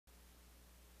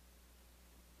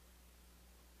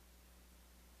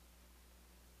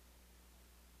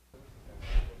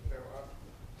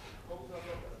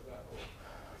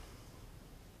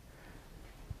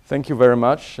Thank you very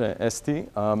much, Esti.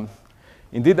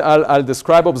 Indeed, I'll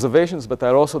describe observations, but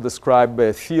I'll also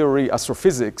describe theory,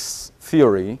 astrophysics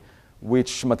theory,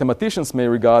 which mathematicians may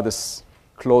regard as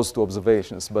close to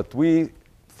observations, but we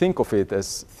think of it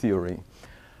as theory.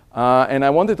 And I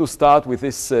wanted to start with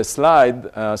this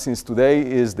slide, since today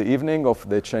is the evening of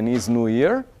the Chinese New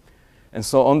Year. And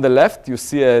so on the left, you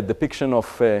see a depiction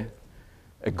of a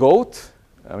goat.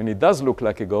 I mean, it does look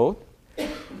like a goat.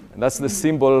 And that's the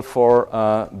symbol for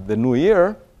the New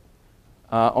Year.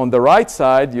 On the right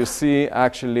side, you see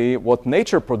actually what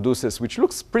nature produces, which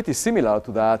looks pretty similar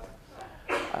to that,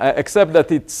 except that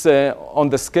it's on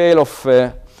the scale of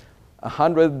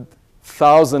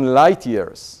 100,000 light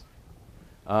years.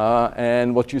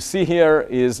 And what you see here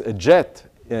is a jet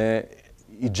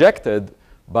ejected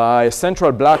by a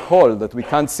central black hole that we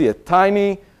can't see, a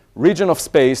tiny region of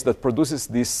space that produces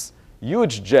this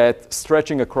huge jet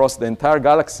stretching across the entire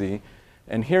galaxy.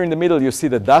 And here in the middle, you see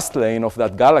the dust lane of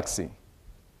that galaxy.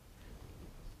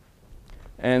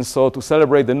 And so to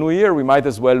celebrate the New Year, we might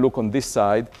as well look on this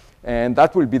side. And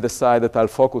that will be the side that I'll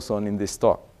focus on in this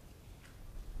talk.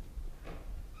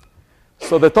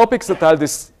 So the topics that I'll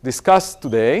discuss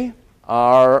today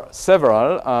are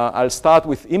several. I'll start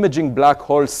with imaging black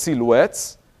hole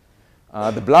silhouettes.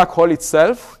 The black hole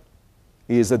itself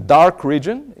is a dark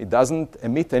region. It doesn't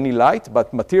emit any light,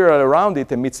 but material around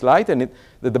it emits light, and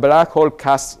the black hole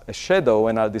casts a shadow,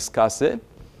 and I'll discuss it.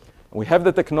 We have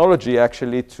the technology,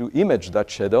 actually, to image that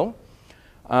shadow.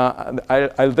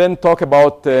 I'll then talk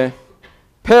about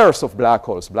pairs of black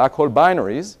holes, black hole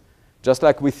binaries. Just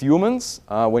like with humans,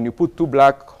 when you put two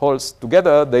black holes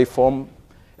together, they form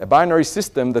a binary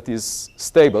system that is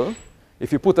stable.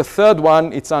 If you put a third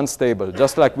one, it's unstable,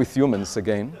 just like with humans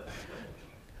again.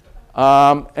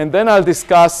 And then I'll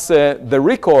discuss the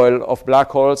recoil of black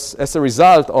holes as a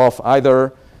result of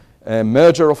either a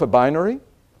merger of a binary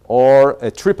or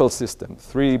a triple system,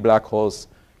 three black holes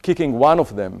kicking one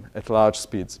of them at large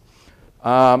speeds.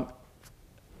 Then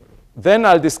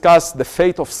I'll discuss the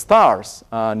fate of stars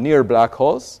near black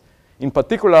holes. In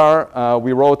particular,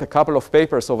 we wrote a couple of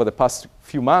papers over the past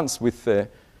few months with a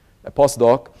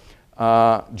postdoc,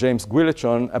 James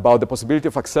Guillochon, about the possibility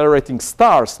of accelerating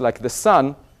stars like the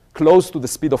sun close to the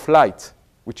speed of light,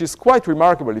 which is quite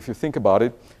remarkable if you think about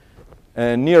it,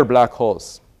 near black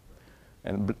holes,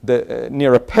 and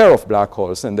near a pair of black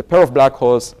holes. And the pair of black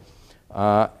holes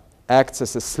acts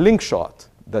as a slingshot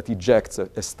that ejects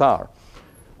a star.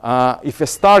 If a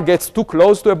star gets too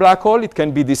close to a black hole, it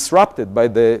can be disrupted by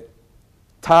the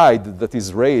tide that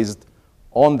is raised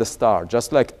on the star.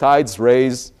 Just like tides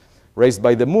raised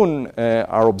by the moon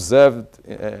are observed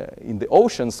in the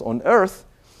oceans on Earth,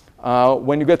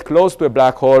 when you get close to a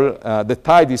black hole, the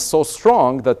tide is so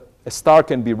strong that a star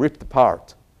can be ripped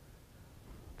apart.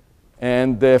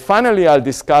 And finally, I'll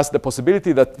discuss the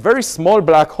possibility that very small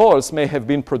black holes may have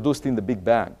been produced in the Big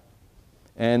Bang.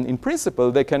 And in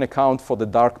principle, they can account for the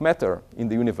dark matter in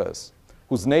the universe,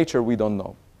 whose nature we don't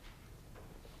know.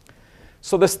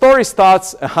 So the story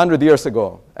starts 100 years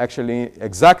ago, actually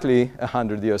exactly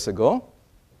 100 years ago.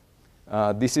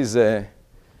 This is a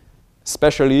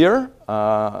special year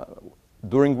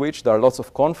during which there are lots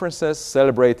of conferences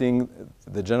celebrating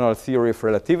the general theory of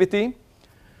relativity.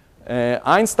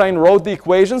 Einstein wrote the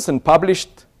equations and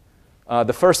published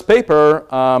the first paper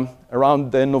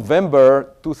around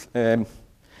November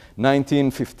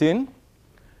 1915.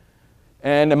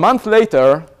 And a month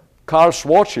later, Carl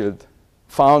Schwarzschild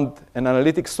found an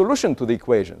analytic solution to the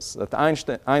equations that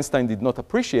Einstein did not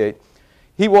appreciate.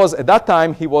 At that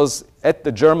time, he was at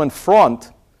the German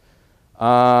front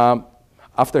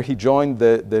after he joined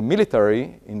the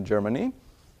military in Germany.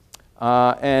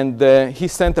 And he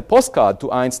sent a postcard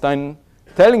to Einstein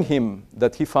telling him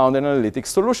that he found an analytic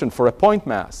solution for a point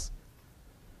mass.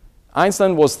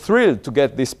 Einstein was thrilled to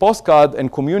get this postcard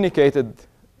and communicated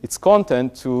its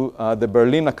content to the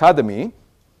Berlin Academy.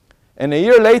 And a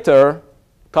year later,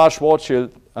 Carl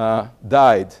Schwarzschild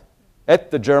died at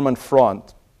the German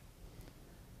front.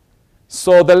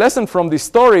 So the lesson from this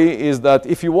story is that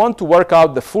if you want to work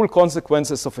out the full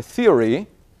consequences of a theory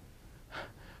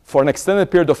for an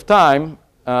extended period of time,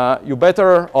 you're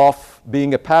better off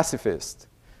being a pacifist.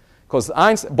 Because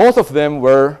both of them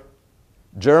were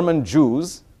German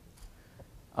Jews.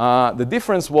 The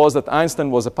difference was that Einstein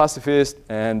was a pacifist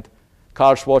and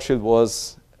Carl Schwarzschild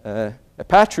was a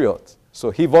patriot.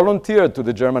 So he volunteered to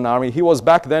the German army. He was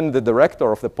back then the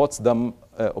director of the Potsdam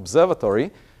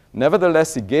Observatory.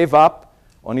 Nevertheless, he gave up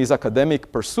on his academic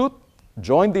pursuit,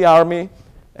 joined the army,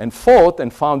 and fought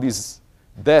and found his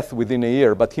death within a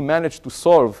year. But he managed to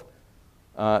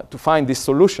find this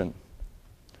solution.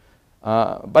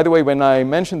 By the way, when I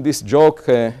mentioned this joke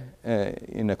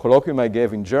in a colloquium I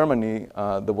gave in Germany,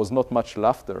 there was not much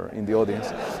laughter in the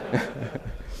audience.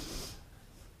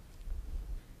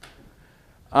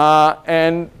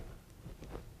 And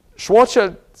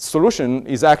Schwarzschild solution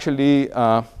is actually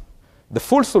the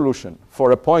full solution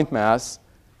for a point mass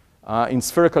in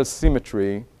spherical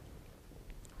symmetry.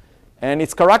 And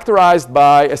it's characterized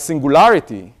by a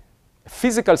singularity, a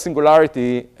physical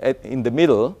singularity in the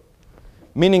middle,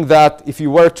 meaning that if you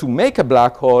were to make a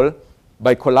black hole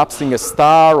by collapsing a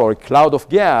star or a cloud of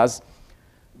gas,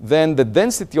 then the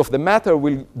density of the matter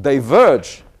will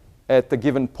diverge at a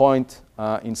given point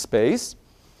in space.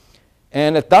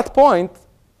 And at that point,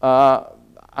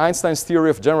 Einstein's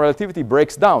theory of general relativity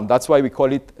breaks down. That's why we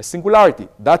call it a singularity.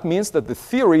 That means that the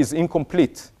theory is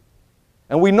incomplete.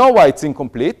 And we know why it's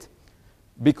incomplete,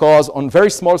 because on very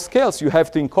small scales, you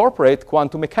have to incorporate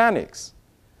quantum mechanics.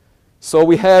 So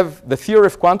we have the theory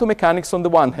of quantum mechanics on the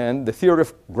one hand, the theory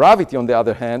of gravity on the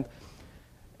other hand,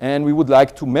 and we would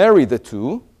like to marry the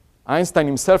two. Einstein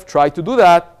himself tried to do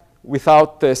that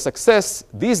without success.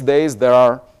 These days, there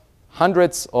are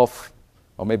hundreds of,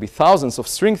 or maybe thousands of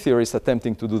string theories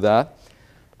attempting to do that.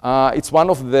 It's one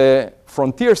of the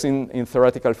frontiers in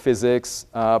theoretical physics,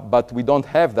 but we don't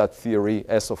have that theory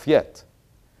as of yet.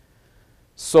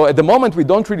 So at the moment, we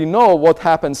don't really know what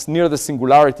happens near the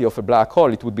singularity of a black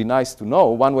hole. It would be nice to know.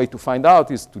 One way to find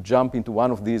out is to jump into one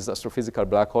of these astrophysical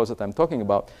black holes that I'm talking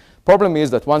about. Problem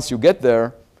is that once you get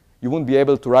there, you won't be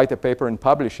able to write a paper and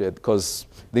publish it because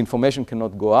the information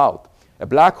cannot go out. A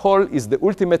black hole is the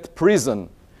ultimate prison.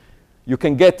 You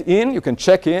can get in, you can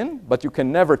check in, but you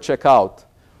can never check out.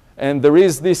 And there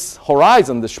is this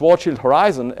horizon, the Schwarzschild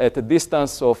horizon, at a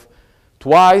distance of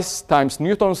twice times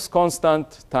Newton's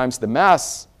constant times the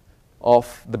mass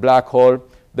of the black hole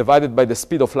divided by the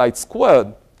speed of light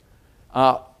squared,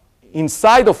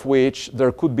 inside of which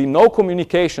there could be no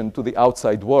communication to the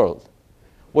outside world.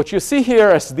 What you see here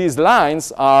as these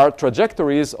lines are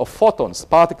trajectories of photons,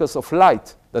 particles of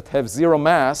light that have zero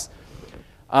mass.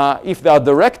 If they are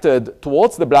directed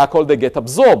towards the black hole, they get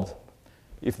absorbed.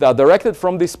 If they are directed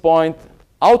from this point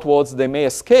outwards, they may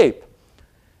escape.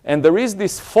 And there is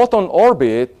this photon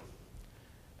orbit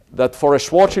that for a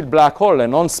Schwarzschild black hole, a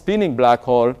non-spinning black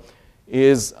hole,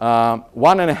 is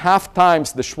 1.5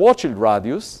 times the Schwarzschild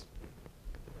radius,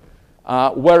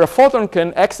 where a photon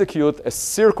can execute a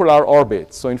circular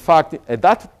orbit. So in fact, at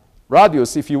that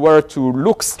radius, if you were to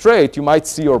look straight, you might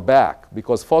see your back,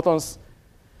 because photons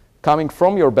coming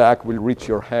from your back will reach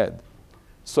your head.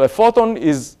 So a photon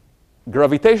is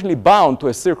gravitationally bound to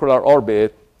a circular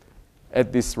orbit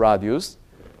at this radius.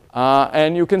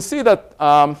 And you can see that,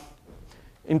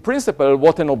 in principle,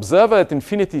 what an observer at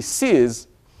infinity sees,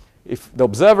 if the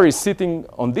observer is sitting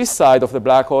on this side of the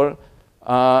black hole,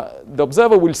 the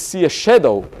observer will see a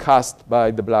shadow cast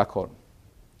by the black hole.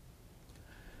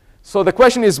 So the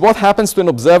question is, what happens to an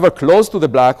observer close to the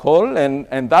black hole?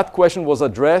 And that question was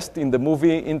addressed in the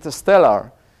movie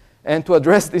Interstellar. And to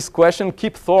address this question,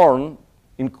 Kip Thorne,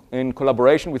 in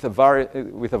collaboration with a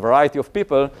variety of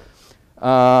people,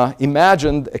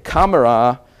 imagined a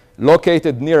camera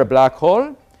located near a black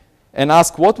hole and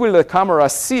asked, what will the camera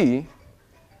see,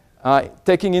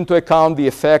 taking into account the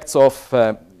effects of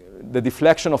the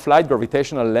deflection of light,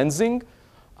 gravitational lensing,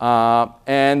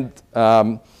 and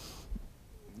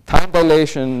time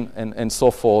dilation, and so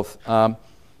forth.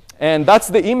 And that's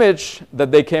the image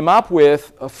that they came up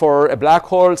with for a black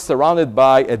hole surrounded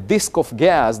by a disk of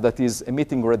gas that is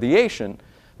emitting radiation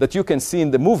that you can see in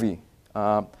the movie.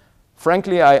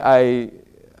 Frankly, I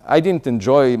didn't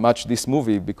enjoy much this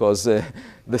movie because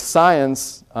the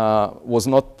science was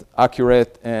not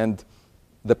accurate, and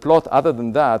the plot, other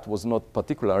than that, was not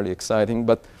particularly exciting.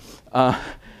 But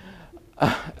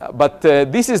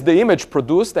this is the image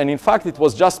produced, and in fact, it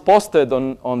was just posted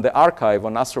on the archive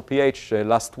on AstroPH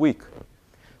last week.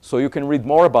 So you can read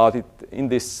more about it in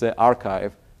this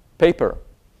archive paper,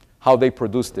 how they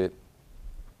produced it.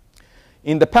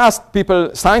 In the past,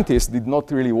 scientists did not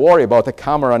really worry about a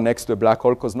camera next to a black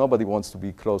hole because nobody wants to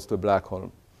be close to a black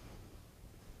hole.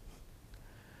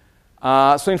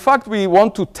 So in fact, we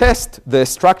want to test the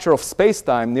structure of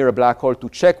space-time near a black hole to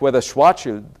check whether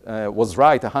Schwarzschild was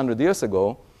right 100 years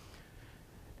ago.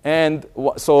 And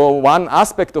so one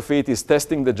aspect of it is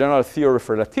testing the general theory of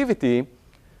relativity.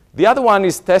 The other one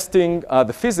is testing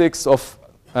the physics of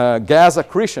gas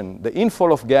accretion, the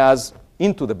infall of gas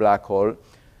into the black hole.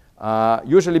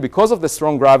 Usually because of the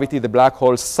strong gravity, the black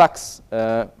hole sucks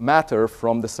matter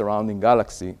from the surrounding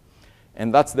galaxy.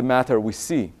 And that's the matter we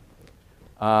see.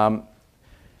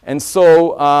 And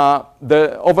so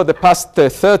over the past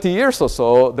 30 years or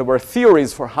so, there were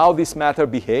theories for how this matter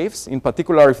behaves. In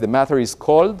particular, if the matter is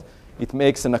cold, it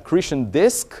makes an accretion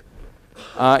disk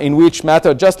in which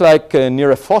matter, just like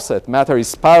near a faucet, matter is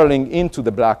spiraling into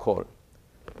the black hole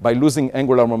by losing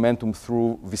angular momentum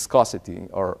through viscosity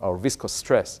or viscous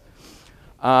stress.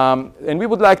 And we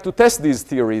would like to test these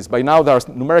theories. By now, there are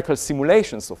numerical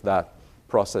simulations of that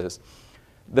process.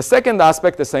 The second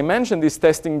aspect, as I mentioned, is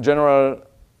testing general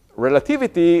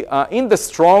relativity in the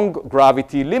strong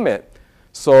gravity limit.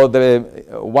 So the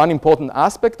one important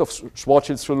aspect of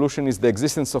Schwarzschild solution is the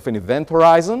existence of an event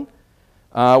horizon,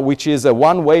 which is a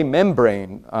one-way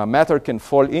membrane. Matter can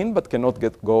fall in but cannot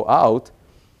go out.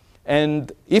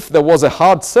 And if there was a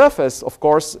hard surface, of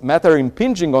course, matter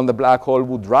impinging on the black hole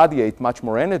would radiate much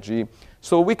more energy.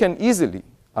 So we can easily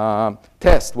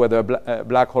test whether a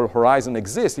black hole horizon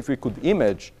exists if we could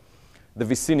image the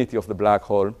vicinity of the black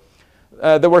hole.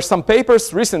 There were some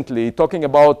papers recently talking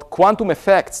about quantum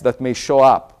effects that may show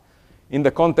up in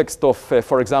the context of,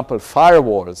 for example,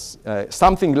 firewalls,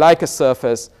 something like a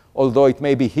surface, although it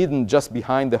may be hidden just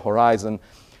behind the horizon.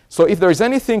 So if there is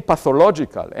anything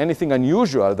pathological, anything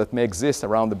unusual that may exist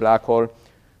around the black hole,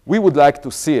 we would like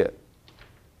to see it.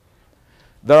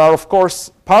 There are, of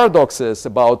course, paradoxes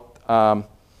about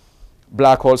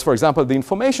black holes. For example, the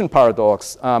information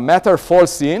paradox. Matter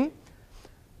falls in,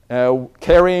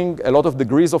 carrying a lot of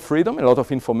degrees of freedom, a lot of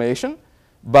information,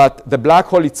 but the black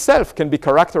hole itself can be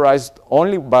characterized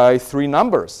only by three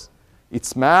numbers: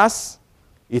 its mass,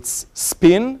 its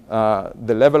spin,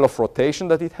 the level of rotation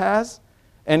that it has,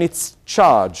 and its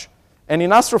charge. And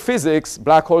in astrophysics,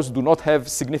 black holes do not have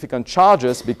significant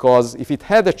charges, because if it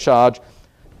had a charge,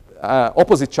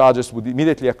 opposite charges would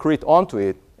immediately accrete onto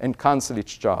it and cancel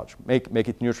its charge, make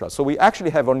it neutral. So we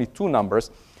actually have only two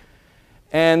numbers.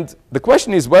 And the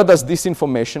question is, where does this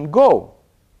information go?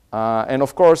 And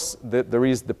of course, there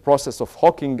is the process of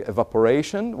Hawking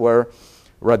evaporation, where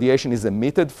radiation is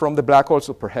emitted from the black hole,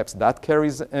 so perhaps that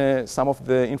carries some of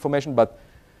the information. But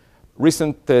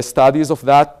recent studies of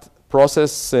that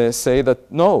process say that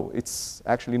no, it's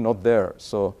actually not there.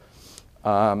 So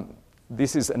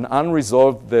this is an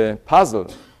unresolved puzzle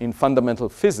in fundamental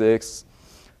physics,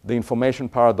 the information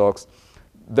paradox.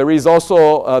 There is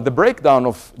also the breakdown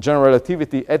of general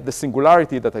relativity at the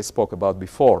singularity that I spoke about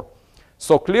before.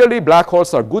 So clearly, black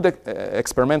holes are good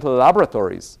experimental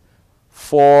laboratories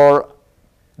for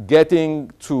getting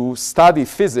to study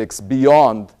physics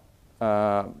beyond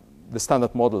the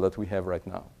standard model that we have right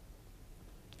now.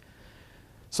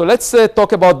 So let's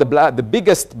talk about the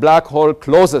biggest black hole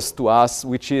closest to us,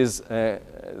 which is the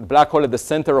black hole at the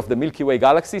center of the Milky Way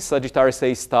galaxy, Sagittarius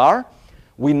A star.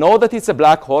 We know that it's a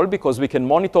black hole because we can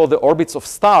monitor the orbits of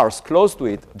stars close to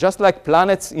it. Just like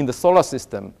planets in the solar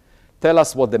system tell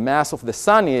us what the mass of the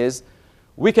sun is,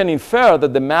 we can infer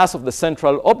that the mass of the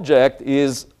central object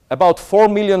is about 4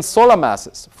 million solar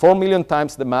masses, 4 million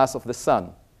times the mass of the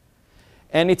sun.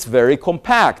 And it's very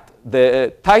compact.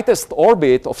 The tightest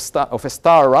orbit of a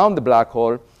star around the black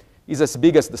hole is as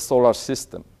big as the solar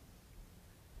system.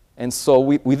 And so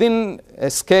within a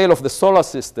scale of the solar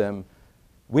system,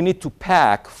 we need to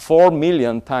pack 4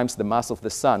 million times the mass of the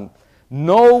sun.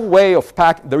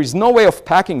 There is no way of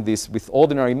packing this with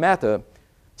ordinary matter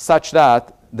such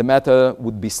that the matter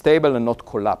would be stable and not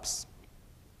collapse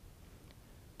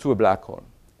to a black hole.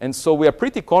 And so we are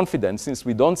pretty confident, since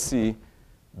we don't see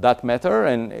that matter,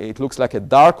 and it looks like a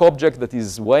dark object that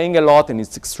is weighing a lot and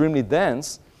it's extremely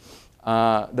dense,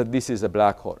 that this is a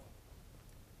black hole.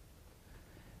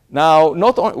 Now,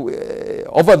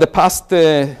 over the past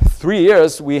 3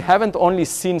 years, we haven't only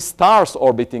seen stars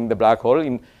orbiting the black hole.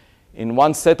 In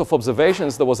one set of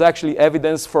observations, there was actually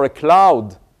evidence for a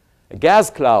cloud, a gas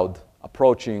cloud,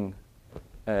 approaching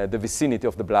the vicinity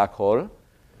of the black hole.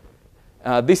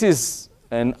 This is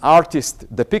an artist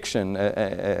depiction,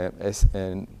 a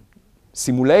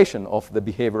simulation of the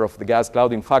behavior of the gas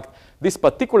cloud. In fact, this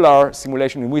particular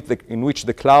simulation in which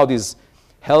the cloud is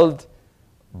held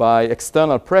by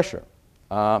external pressure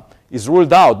is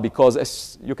ruled out because,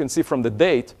 as you can see from the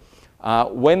date,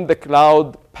 when the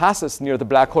cloud passes near the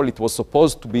black hole, it was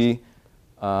supposed to be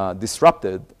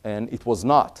disrupted, and it was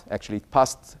not. Actually, it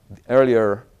passed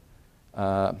earlier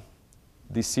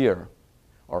this year,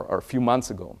 or a few months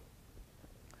ago.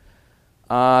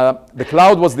 The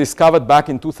cloud was discovered back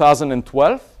in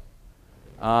 2012,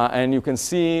 and you can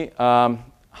see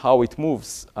how it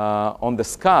moves on the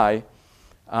sky.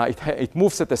 It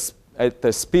moves at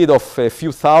a speed of a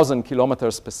few thousand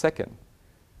kilometers per second.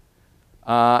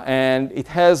 And it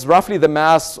has roughly the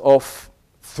mass of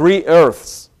 3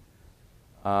 Earths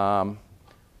and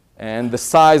the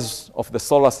size of the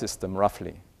solar system,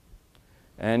 roughly.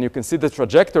 And you can see the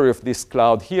trajectory of this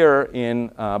cloud here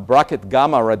in bracket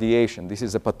gamma radiation. This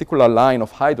is a particular line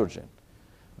of hydrogen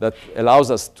that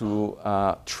allows us to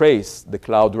trace the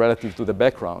cloud relative to the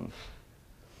background.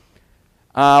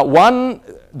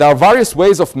 There are various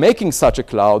ways of making such a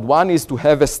cloud. One is to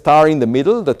have a star in the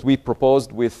middle that we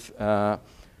proposed with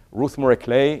Ruth Murray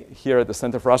Clay here at the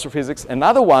Center for Astrophysics.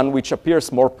 Another one, which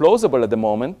appears more plausible at the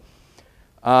moment,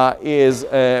 is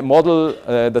a model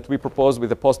that we proposed with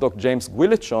the postdoc James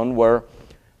Gwillichon, where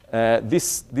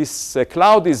this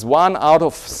cloud is one out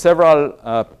of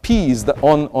several P's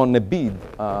on a bead.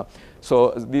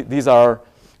 These are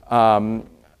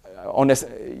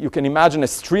you can imagine a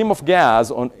stream of gas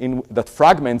that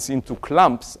fragments into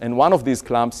clumps, and one of these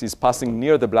clumps is passing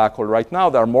near the black hole. Right now,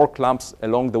 there are more clumps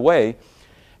along the way.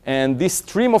 And this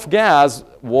stream of gas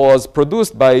was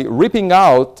produced by ripping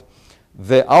out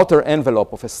the outer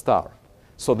envelope of a star.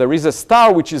 So there is a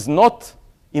star which is not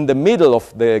in the middle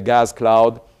of the gas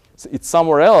cloud. It's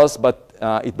somewhere else, but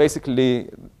it basically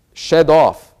shed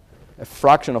off a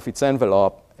fraction of its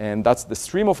envelope. And that's the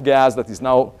stream of gas that is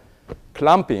now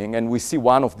clumping, and we see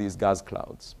one of these gas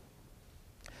clouds.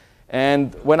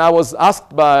 And when I was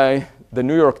asked by the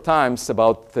New York Times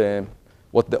about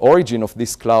what the origin of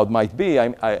this cloud might be,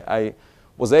 I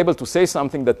was able to say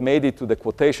something that made it to the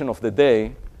quotation of the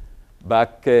day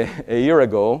back a year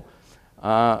ago.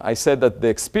 I said that the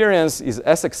experience is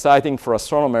as exciting for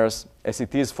astronomers as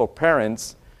it is for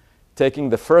parents taking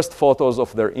the first photos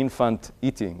of their infant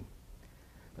eating.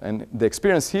 And the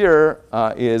experience here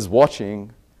is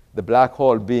watching the black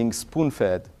hole being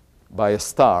spoon-fed by a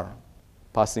star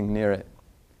passing near it.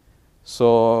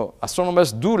 So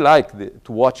astronomers do like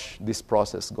to watch this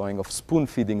process going of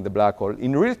spoon-feeding the black hole.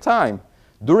 In real time,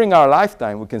 during our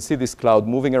lifetime, we can see this cloud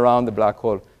moving around the black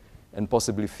hole and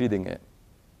possibly feeding it.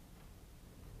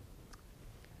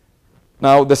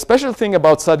 Now, the special thing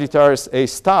about Sagittarius A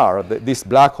star, this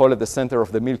black hole at the center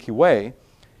of the Milky Way,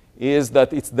 is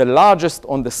that it's the largest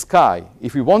on the sky.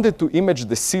 If we wanted to image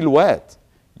the silhouette,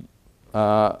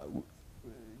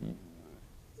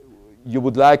 you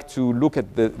would like to look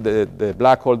at the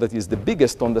black hole that is the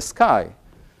biggest on the sky.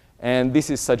 And this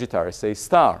is Sagittarius A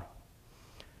star.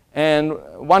 And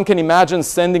one can imagine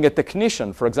sending a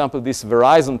technician, for example, this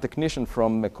Verizon technician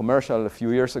from a commercial a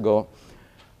few years ago,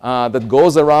 that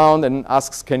goes around and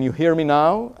asks, can you hear me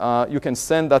now? You can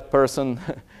send that person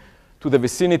to the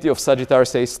vicinity of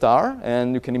Sagittarius A star.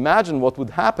 And you can imagine what would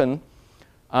happen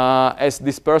as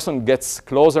this person gets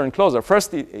closer and closer.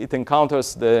 First, he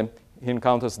encounters the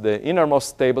innermost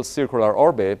stable circular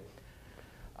orbit.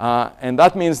 And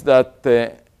that means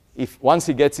that once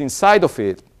he gets inside of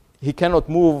it, he cannot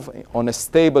move on a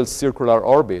stable circular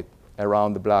orbit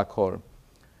around the black hole.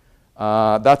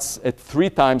 That's at 3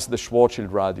 times the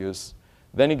Schwarzschild radius.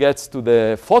 Then he gets to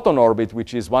the photon orbit,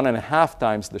 which is 1.5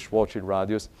 times the Schwarzschild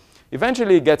radius.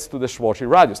 Eventually, he gets to the Schwarzschild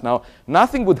radius. Now,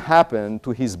 nothing would happen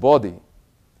to his body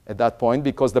at that point,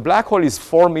 because the black hole is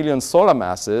 4 million solar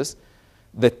masses.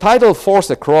 The tidal force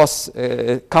across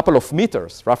a couple of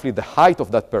meters, roughly the height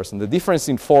of that person, the difference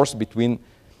in force between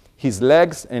his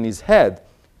legs and his head,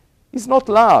 is not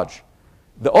large.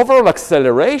 The overall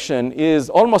acceleration is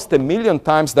almost 1 million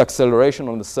times the acceleration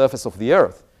on the surface of the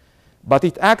Earth. But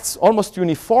it acts almost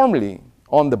uniformly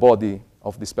on the body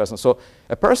of this person. So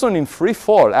a person in free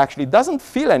fall actually doesn't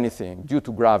feel anything due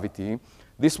to gravity.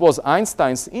 This was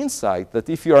Einstein's insight, that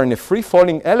if you are in a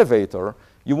free-falling elevator,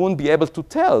 you won't be able to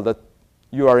tell that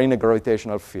you are in a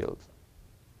gravitational field.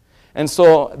 And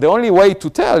so the only way to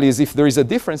tell is if there is a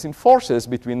difference in forces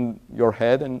between your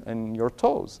head and your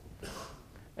toes.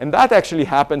 And that actually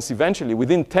happens eventually.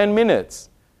 Within 10 minutes,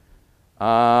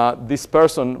 this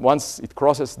person, once it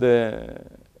crosses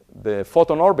the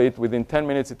photon orbit, within 10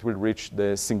 minutes it will reach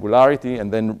the singularity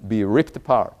and then be ripped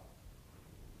apart.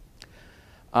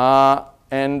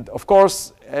 And of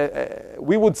course,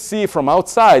 we would see from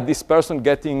outside this person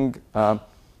getting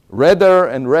redder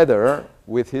and redder,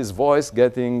 with his voice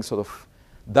getting sort of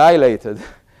dilated.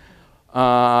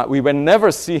 We will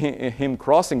never see him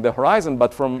crossing the horizon,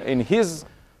 but in his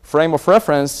frame of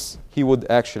reference, he would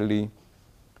actually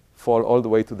fall all the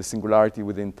way to the singularity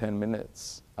within 10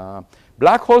 minutes.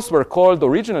 Black holes were called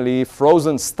originally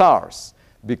frozen stars,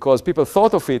 because people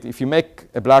thought of it, if you make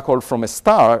a black hole from a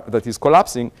star that is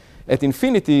collapsing, at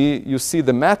infinity, you see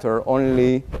the matter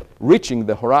only reaching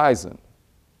the horizon.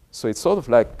 So it's sort of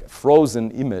like a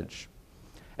frozen image.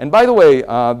 And by the way,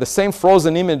 the same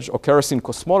frozen image occurs in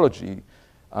cosmology.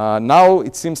 Now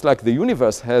it seems like the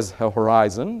universe has a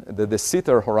horizon, the de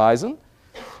Sitter horizon.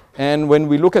 And when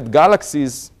we look at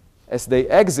galaxies as they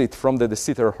exit from the de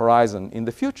Sitter horizon in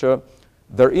the future,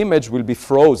 their image will be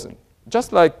frozen,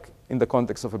 just like in the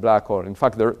context of a black hole. In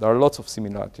fact, there are lots of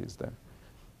similarities there.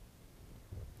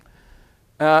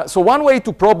 So one way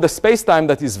to probe the space-time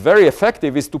that is very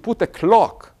effective is to put a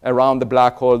clock around the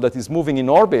black hole that is moving in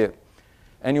orbit.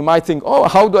 And you might think, oh,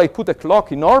 how do I put a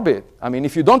clock in orbit? I mean,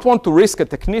 if you don't want to risk a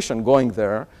technician going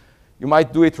there, you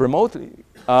might do it remotely.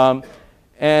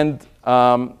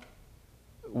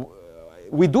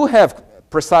 We do have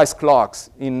precise clocks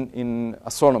in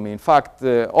astronomy. In fact,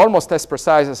 almost as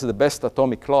precise as the best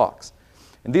atomic clocks.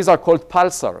 And these are called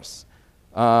pulsars.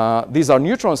 These are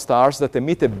neutron stars that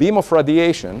emit a beam of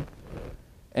radiation,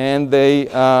 and the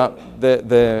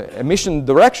emission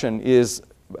direction is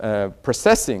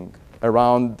precessing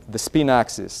around the spin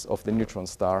axis of the neutron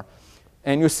star.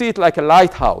 And you see it like a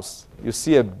lighthouse. You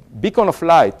see a beacon of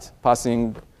light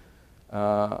passing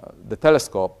the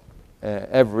telescope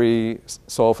every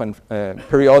so often,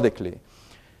 periodically.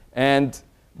 And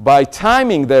by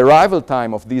timing the arrival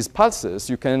time of these pulses,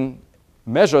 you can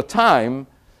measure time.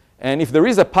 And if there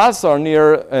is a pulsar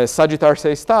near Sagittarius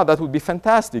A star, that would be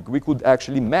fantastic. We could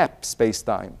actually map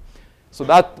space-time. So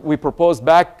that we proposed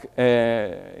back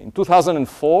in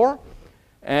 2004.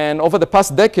 And over the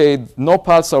past decade, no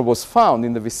pulsar was found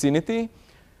in the vicinity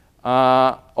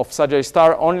of Sagittarius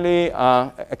star, only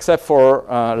except for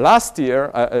last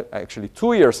year, actually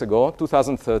 2 years ago,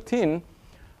 2013,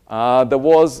 there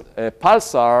was a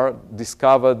pulsar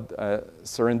discovered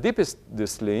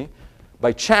serendipitously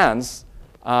by chance.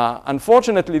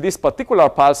 Unfortunately, this particular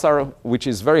pulsar, which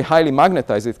is very highly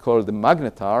magnetized, it's called the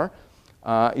magnetar,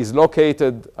 is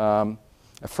located a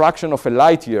fraction of a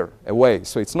light year away.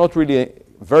 So it's not really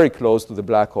very close to the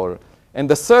black hole. And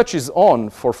the search is on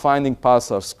for finding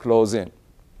pulsars close in.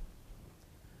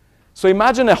 So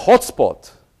imagine a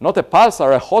hotspot, not a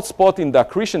pulsar, a hotspot in the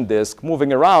accretion disk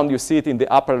moving around. You see it in the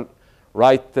upper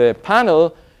right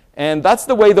panel. And that's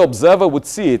the way the observer would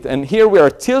see it. And here we are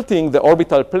tilting the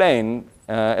orbital plane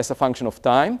as a function of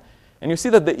time. And you see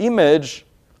that the image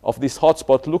of this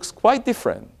hotspot looks quite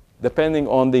different depending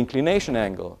on the inclination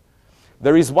angle.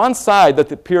 There is one side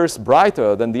that appears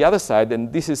brighter than the other side,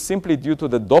 and this is simply due to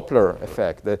the Doppler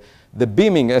effect. The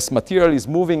beaming, as material is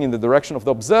moving in the direction of the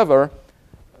observer,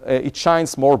 it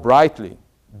shines more brightly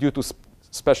due to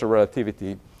special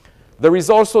relativity. There is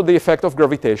also the effect of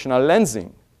gravitational lensing.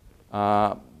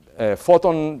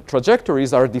 Photon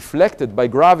trajectories are deflected by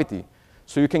gravity.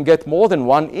 So you can get more than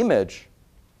one image.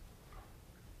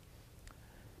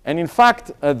 And in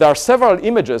fact, there are several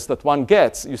images that one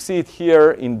gets. You see it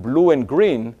here in blue and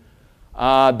green,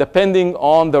 depending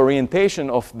on the orientation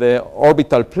of the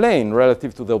orbital plane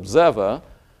relative to the observer.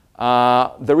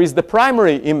 There is the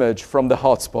primary image from the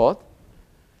hotspot.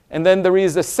 And then there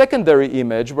is a secondary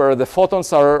image where the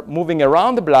photons are moving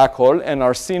around the black hole and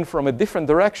are seen from a different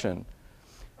direction.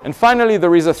 And finally,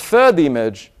 there is a third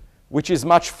image, which is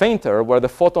much fainter, where the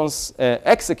photons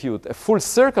execute a full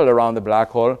circle around the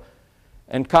black hole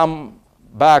and come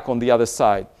back on the other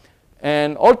side.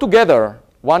 And altogether,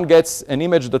 one gets an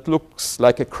image that looks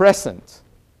like a crescent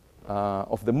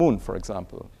of the moon, for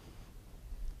example.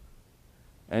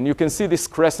 And you can see this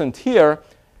crescent here.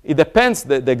 It depends,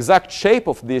 the exact shape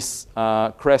of this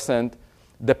crescent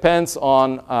depends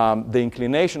on the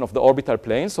inclination of the orbital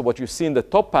plane. So what you see in the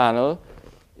top panel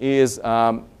is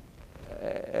a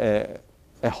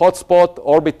hotspot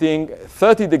orbiting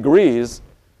 30 degrees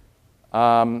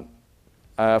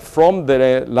from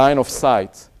the line of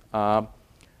sight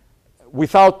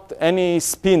without any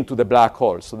spin to the black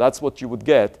hole. So that's what you would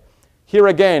get. Here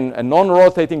again, a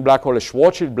non-rotating black hole, a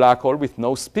Schwarzschild black hole with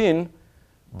no spin,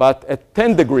 but at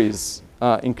 10 degrees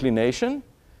inclination.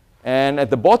 And at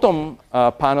the bottom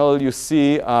panel, you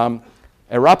see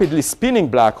a rapidly spinning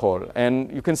black hole.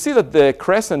 And you can see that the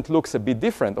crescent looks a bit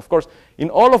different. Of course, in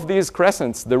all of these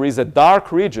crescents, there is a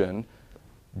dark region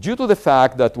due to the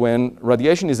fact that when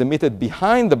radiation is emitted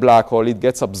behind the black hole, it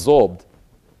gets absorbed.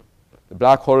 The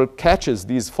black hole catches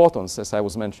these photons, as I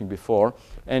was mentioning before,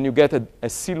 and you get a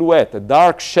silhouette, a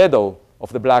dark shadow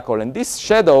of the black hole. And this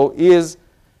shadow is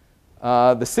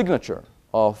the signature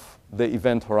of the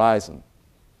event horizon.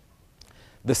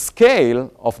 The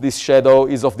scale of this shadow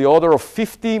is of the order of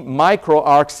 50 micro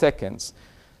arc seconds.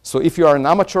 So if you are an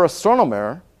amateur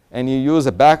astronomer and you use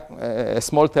a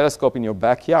small telescope in your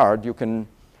backyard, you can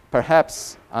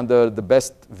perhaps, under the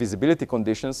best visibility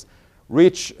conditions,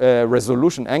 reach a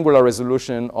resolution, angular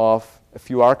resolution of a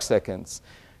few arc seconds.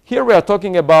 Here we are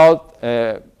talking about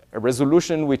a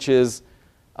resolution which is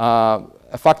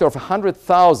a factor of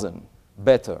 100,000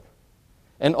 better.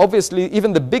 And obviously,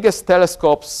 even the biggest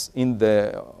telescopes in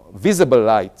the visible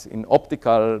light, in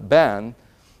optical band,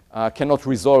 cannot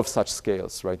resolve such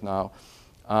scales right now.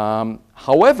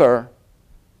 However,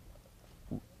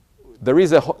 there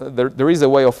is a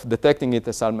way of detecting it,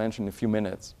 as I'll mention in a few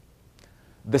minutes.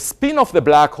 The spin of the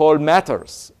black hole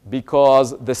matters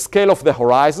because the scale of the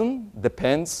horizon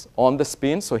depends on the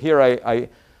spin. So here I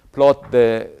plot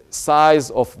the size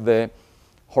of the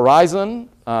horizon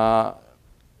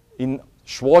in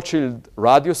Schwarzschild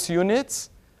radius units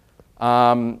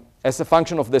as a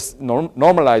function of this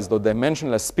normalized or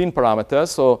dimensionless spin parameter.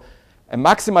 So a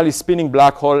maximally spinning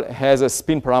black hole has a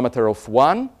spin parameter of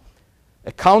 1.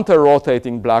 A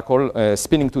counter-rotating black hole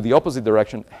spinning to the opposite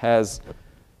direction has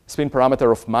spin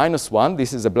parameter of -1.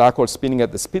 This is a black hole spinning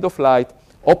at the speed of light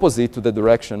opposite to the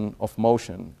direction of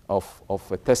motion of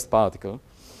a test particle.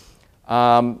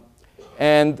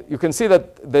 And you can see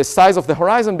that the size of the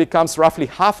horizon becomes roughly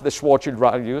half the Schwarzschild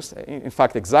radius, in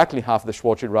fact, exactly half the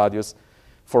Schwarzschild radius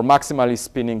for maximally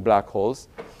spinning black holes.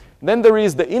 Then there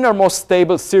is the innermost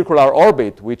stable circular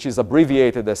orbit, which is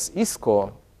abbreviated as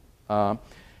ISCO.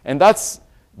 And that's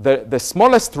the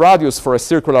smallest radius for a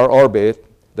circular orbit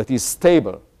that is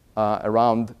stable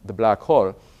around the black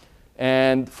hole.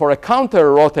 And for a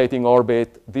counter-rotating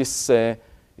orbit, this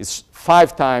is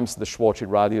 5 times the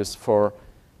Schwarzschild radius. For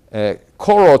a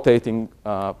co-rotating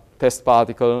test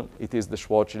particle, it is the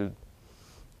Schwarzschild.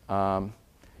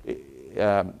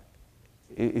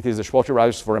 It is the Schwarzschild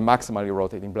radius for a maximally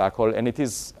rotating black hole, and it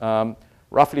is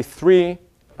roughly 3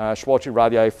 Schwarzschild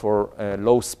radii for a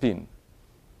low spin.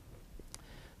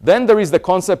 Then there is the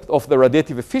concept of the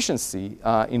radiative efficiency.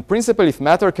 In principle, if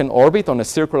matter can orbit on a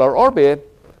circular orbit,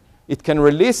 it can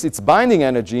release its binding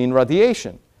energy in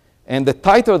radiation. And the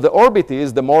tighter the orbit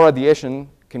is, the more radiation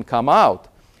can come out.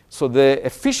 So the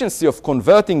efficiency of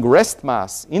converting rest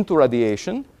mass into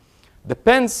radiation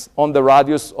depends on the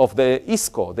radius of the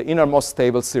ISCO, the innermost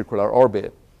stable circular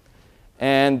orbit.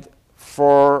 And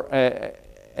for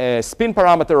a spin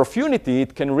parameter of unity,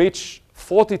 it can reach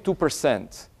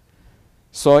 42%.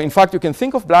 So in fact, you can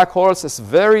think of black holes as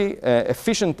very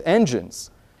efficient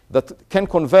engines that can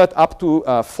convert up to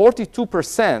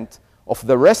 42% of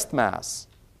the rest mass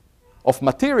of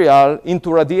material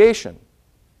into radiation.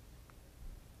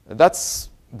 That's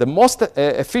the most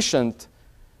efficient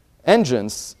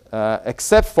engines,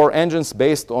 except for engines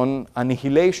based on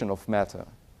annihilation of matter.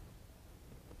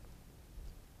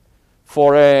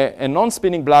 For a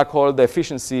non-spinning black hole, the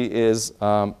efficiency is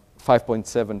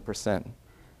 5.7%.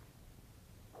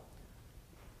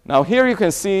 Now here you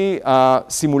can see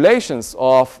simulations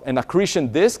of an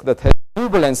accretion disk that has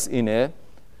turbulence in it,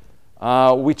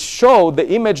 which show the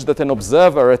image that an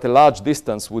observer at a large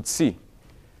distance would see.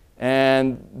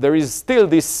 And there is still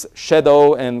this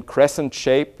shadow and crescent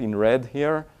shape in red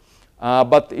here,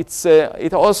 but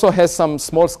it also has some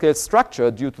small-scale structure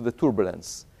due to the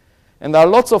turbulence. And there are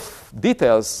lots of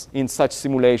details in such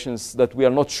simulations that we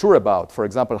are not sure about. For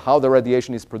example, how the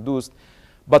radiation is produced.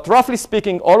 But roughly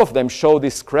speaking, all of them show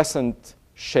this crescent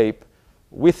shape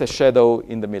with a shadow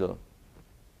in the middle.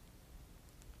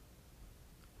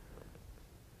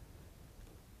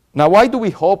 Now, why do we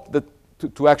hope that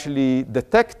to actually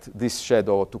detect this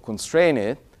shadow, to constrain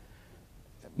it?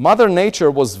 Mother Nature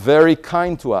was very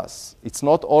kind to us. It's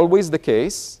not always the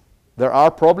case. There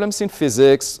are problems in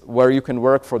physics where you can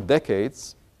work for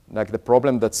decades, like the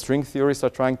problem that string theorists are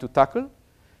trying to tackle,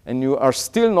 and you are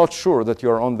still not sure that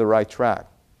you're on the right track.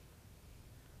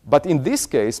 But in this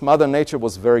case, Mother Nature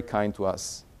was very kind to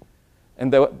us.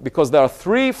 And because there are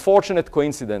 3 fortunate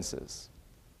coincidences.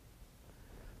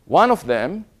 One of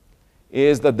them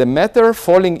is that the matter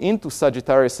falling into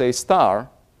Sagittarius A star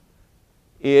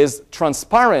is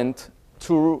transparent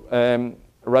to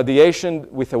radiation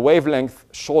with a wavelength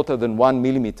shorter than 1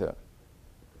 millimeter.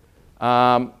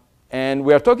 And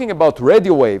we are talking about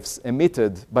radio waves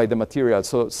emitted by the material.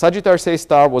 So Sagittarius A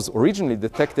star was originally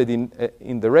detected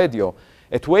in the radio.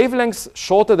 At wavelengths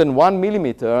shorter than 1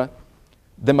 millimeter,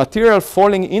 the material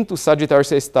falling into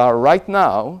Sagittarius A star right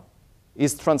now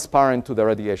is transparent to the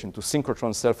radiation, to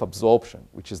synchrotron self-absorption,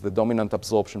 which is the dominant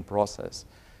absorption process.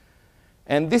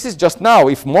 And this is just now.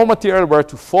 If more material were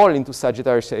to fall into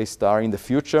Sagittarius A star in the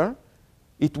future,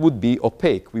 it would be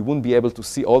opaque. We wouldn't be able to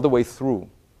see all the way through.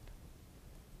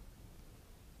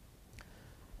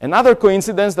 Another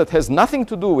coincidence that has nothing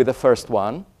to do with the first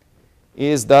one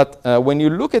is that when you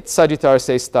look at Sagittarius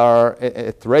A star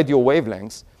at radio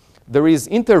wavelengths, there is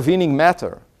intervening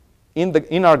matter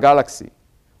in our galaxy,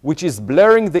 which is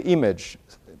blurring the image,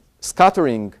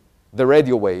 scattering the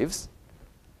radio waves.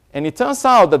 And it turns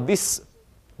out that this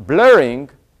blurring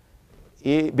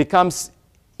becomes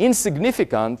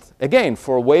insignificant, again,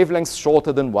 for wavelengths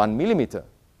shorter than 1 millimeter.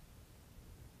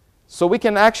 So we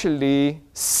can actually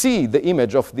see the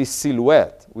image of this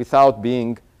silhouette without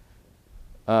being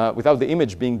without the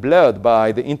image being blurred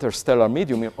by the interstellar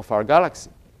medium of our galaxy.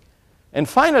 And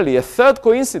finally, a third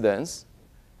coincidence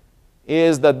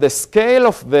is that the scale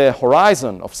of the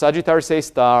horizon of Sagittarius A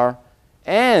star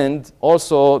and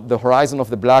also the horizon of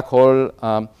the black hole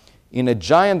in a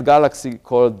giant galaxy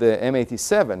called the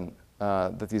M87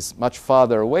 that is much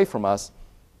farther away from us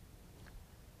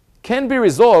can be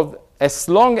resolved as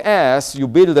long as you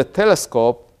build a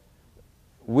telescope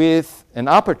with an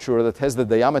aperture that has the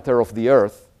diameter of the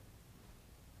Earth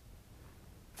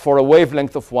for a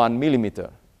wavelength of 1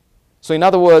 millimeter. So in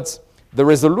other words, the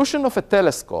resolution of a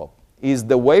telescope is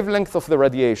the wavelength of the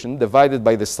radiation divided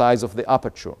by the size of the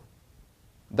aperture.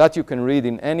 That you can read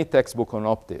in any textbook on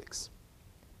optics.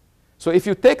 So if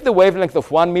you take the wavelength of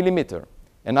 1 millimeter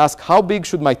and ask how big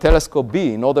should my telescope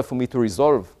be in order for me to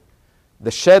resolve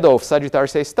the shadow of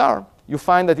Sagittarius A star, you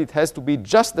find that it has to be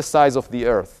just the size of the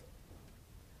Earth.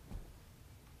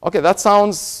 Okay, that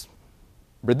sounds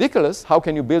ridiculous. How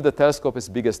can you build a telescope as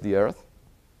big as the Earth?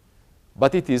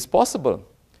 But it is possible.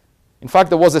 In fact,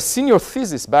 there was a senior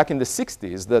thesis back in the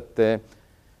 60s that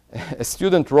a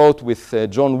student wrote with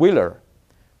John Wheeler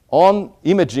on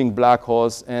imaging black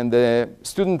holes, and the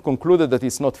student concluded that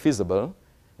it's not feasible,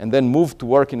 and then moved to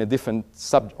work in a different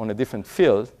on a different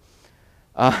field.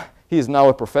 He is now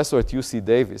a professor at UC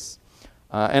Davis.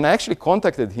 And I actually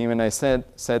contacted him, and I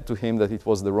said to him that it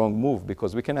was the wrong move,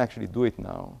 because we can actually do it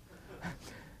now.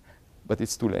 But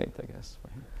it's too late, I guess, for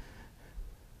him.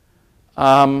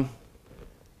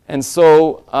 And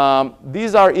so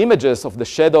these are images of the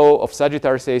shadow of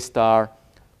Sagittarius A star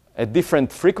at different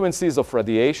frequencies of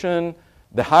radiation.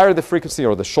 The higher the frequency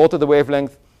or the shorter the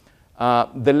wavelength,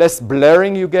 the less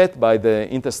blurring you get by the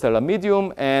interstellar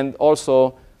medium, and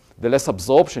also the less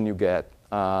absorption you get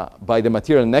by the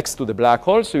material next to the black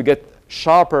hole, so you get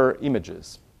sharper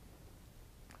images.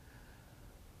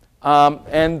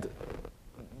 And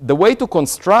the way to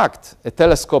construct a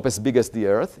telescope as big as the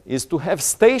Earth is to have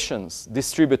stations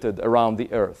distributed around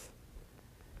the Earth.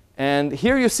 And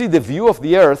here you see the view of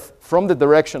the Earth from the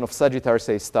direction of Sagittarius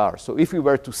A star. So if we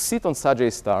were to sit on Sag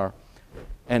A star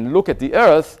and look at the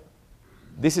Earth,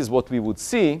 this is what we would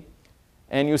see.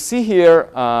 And you see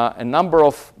here a number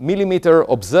of millimeter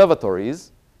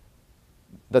observatories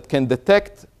that can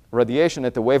detect radiation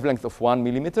at a wavelength of 1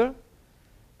 millimeter.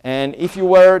 And if you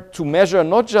were to measure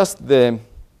not just the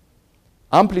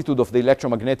amplitude of the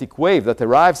electromagnetic wave that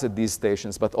arrives at these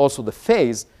stations, but also the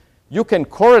phase, you can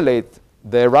correlate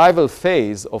the arrival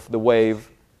phase of the wave.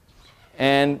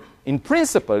 And in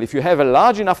principle, if you have a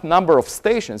large enough number of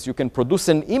stations, you can produce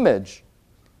an image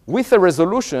with a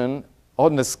resolution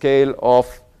on the scale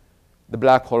of the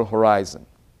black hole horizon.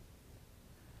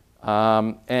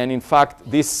 And in fact,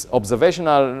 this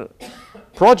observational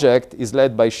project is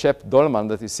led by Shep Dolman,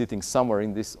 that is sitting somewhere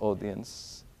in this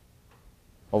audience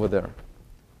over there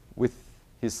with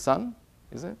his son,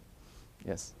 is it?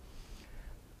 Yes.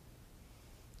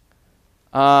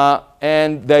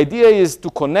 And the idea is to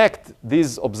connect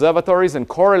these observatories and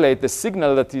correlate the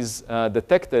signal that is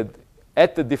detected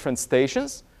at the different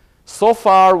stations. So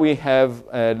far, we have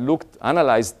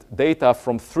analyzed data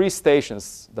from 3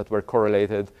 stations that were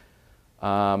correlated,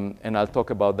 and I'll talk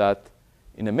about that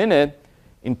in a minute.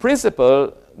 In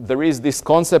principle, there is this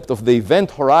concept of the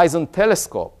Event Horizon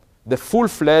Telescope, the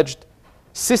full-fledged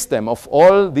system of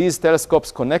all these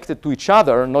telescopes connected to each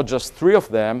other, not just 3 of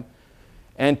them.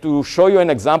 And to show you an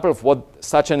example of what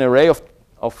such an array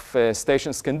of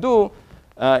stations can do,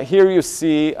 here you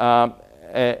see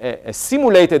a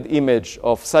simulated image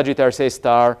of Sagittarius A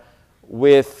star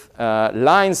with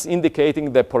lines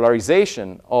indicating the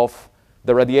polarization of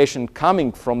the radiation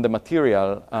coming from the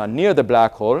material near the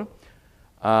black hole.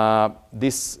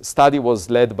 This study was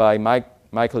led by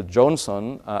Michael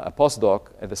Johnson, a postdoc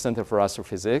at the Center for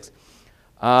Astrophysics.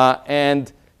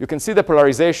 And you can see the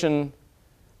polarization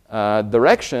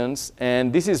directions,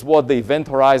 and this is what the Event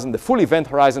Horizon, the full Event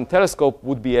Horizon telescope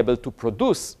would be able to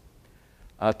produce,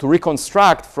 to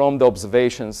reconstruct from the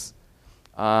observations.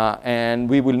 And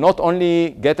we will not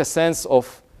only get a sense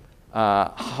of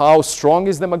how strong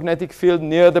is the magnetic field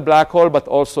near the black hole, but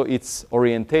also its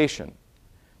orientation.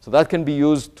 So that can be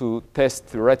used to test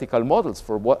theoretical models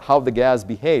for how the gas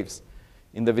behaves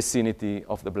in the vicinity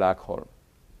of the black hole.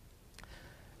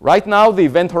 Right now, the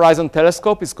Event Horizon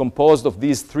Telescope is composed of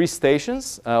these 3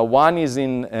 stations. One is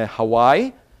in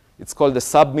Hawaii. It's called the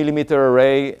Sub-Millimeter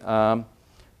Array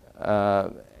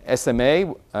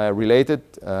SMA, related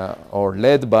or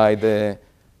led by the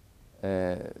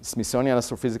Smithsonian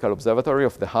Astrophysical Observatory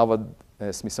of the Harvard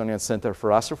Smithsonian Center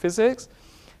for Astrophysics.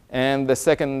 And the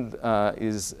second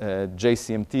is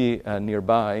JCMT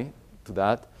nearby to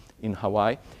that in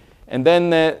Hawaii. And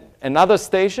then Another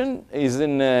station is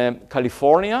in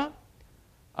California.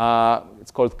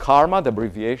 It's called CARMA, the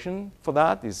abbreviation for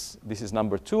that. This is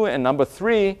number 2. And number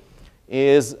 3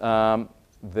 is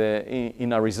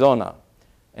in Arizona.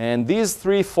 And these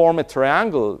 3 form a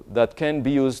triangle that can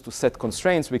be used to set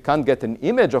constraints. We can't get an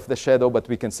image of the shadow, but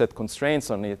we can set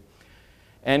constraints on it.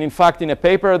 And in fact, in a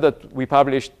paper that we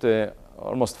published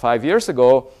almost 5 years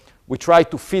ago, we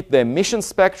tried to fit the emission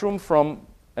spectrum from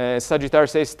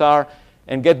Sagittarius A star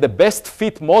and get the best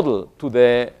fit model to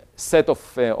the set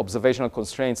of observational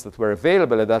constraints that were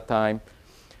available at that time.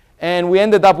 And we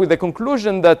ended up with the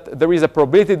conclusion that there is a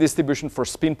probability distribution for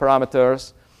spin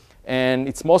parameters, and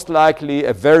it's most likely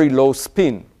a very low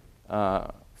spin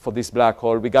for this black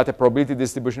hole. We got a probability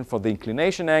distribution for the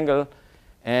inclination angle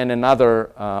and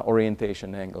another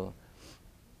orientation angle.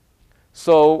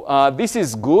 So this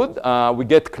is good. We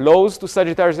get close to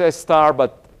Sagittarius A star,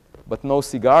 but no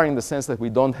cigar, in the sense that we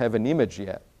don't have an image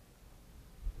yet.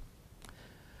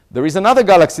 There is another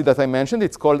galaxy that I mentioned.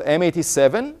 It's called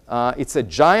M87. It's a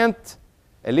giant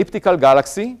elliptical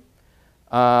galaxy,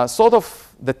 sort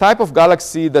of the type of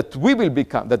galaxy that we will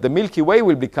become, that the Milky Way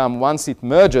will become once it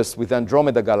merges with the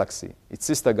Andromeda galaxy, its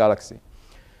sister galaxy.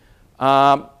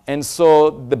 And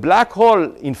so the black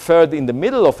hole inferred in the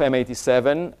middle of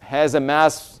M87 has a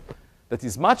mass that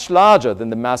is much larger than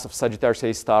the mass of Sagittarius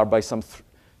A star by some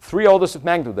 3 orders of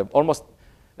magnitude, almost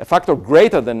a factor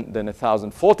greater than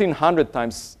 1,000, 1,400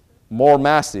 times more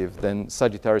massive than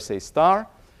Sagittarius A star.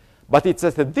 But it's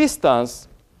at a distance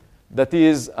that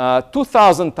is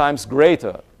 2,000 times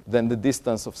greater than the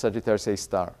distance of Sagittarius A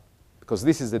star, because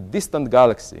this is a distant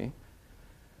galaxy.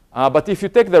 But if you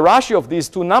take the ratio of these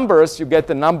 2 numbers, you get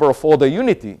a number of order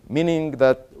unity, meaning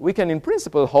that we can, in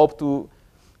principle, hope to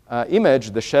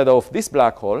image the shadow of this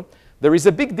black hole. There is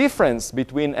a big difference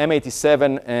between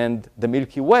M87 and the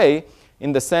Milky Way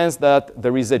in the sense that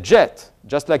there is a jet,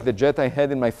 just like the jet I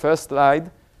had in my first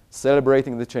slide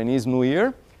celebrating the Chinese New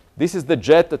Year. This is the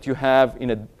jet that you have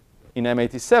in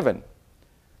M87.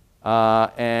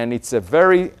 And it's a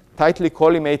very tightly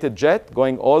collimated jet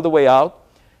going all the way out.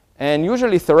 And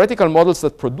usually theoretical models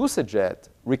that produce a jet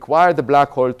require the black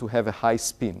hole to have a high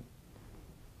spin.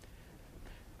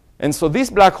 And so this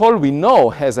black hole we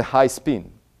know has a high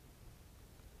spin,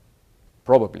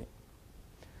 probably.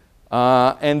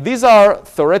 And these are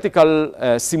theoretical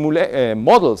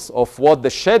models of what the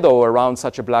shadow around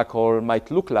such a black hole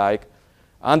might look like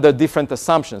under different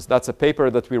assumptions. That's a paper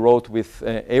that we wrote with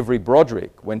Avery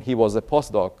Broderick when he was a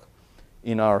postdoc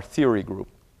in our theory group.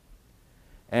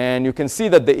 And you can see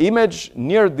that the image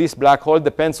near this black hole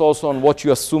depends also on what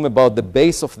you assume about the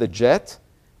base of the jet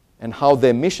and how the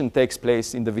emission takes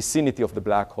place in the vicinity of the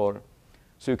black hole.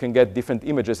 So you can get different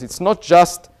images. It's not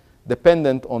just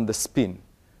dependent on the spin,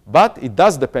 but it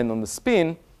does depend on the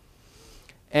spin.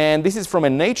 And this is from a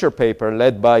Nature paper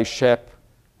led by Shep,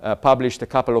 published a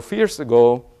couple of years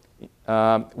ago,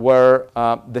 where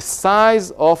the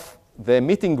size of the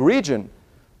emitting region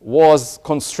was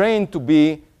constrained to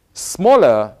be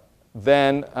smaller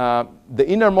than the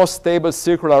innermost stable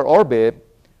circular orbit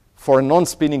for a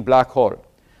non-spinning black hole.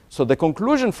 So the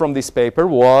conclusion from this paper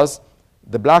was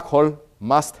the black hole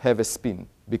must have a spin,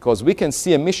 because we can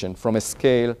see emission from a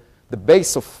scale. The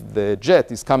base of the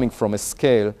jet is coming from a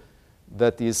scale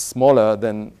that is smaller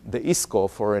than the ISCO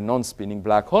for a non-spinning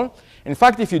black hole. In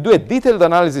fact, if you do a detailed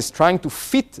analysis trying to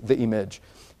fit the image,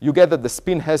 you get that the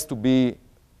spin has to be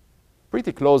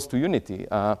pretty close to unity.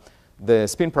 The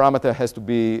spin parameter has to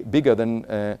be bigger than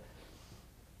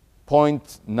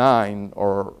 0.9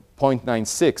 or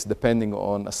 0.96, depending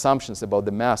on assumptions about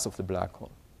the mass of the black hole.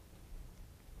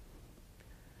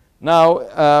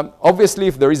 Now, obviously,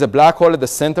 if there is a black hole at the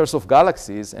centers of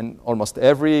galaxies, and almost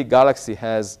every galaxy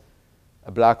has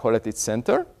a black hole at its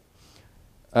center,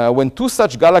 when 2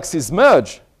 such galaxies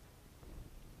merge,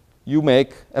 you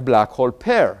make a black hole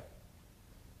pair.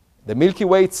 The Milky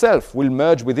Way itself will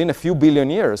merge within a few billion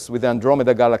years with the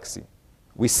Andromeda galaxy.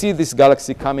 We see this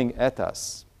galaxy coming at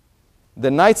us.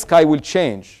 The night sky will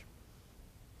change.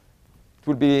 It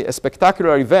will be a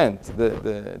spectacular event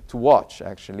to watch,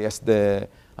 actually, as the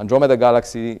Andromeda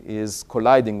galaxy is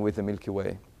colliding with the Milky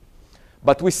Way.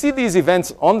 But we see these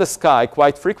events on the sky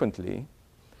quite frequently.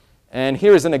 And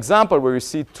here is an example where you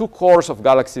see 2 cores of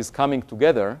galaxies coming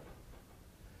together.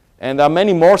 And there are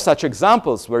many more such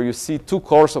examples where you see 2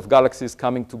 cores of galaxies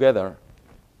coming together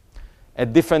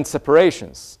at different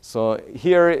separations. So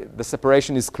here the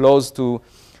separation is close to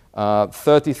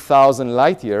 30,000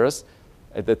 light years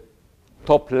at the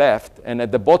top left. And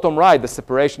at the bottom right, the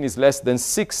separation is less than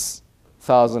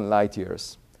 6,000 light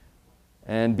years.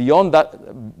 And beyond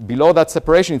that, below that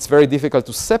separation, it's very difficult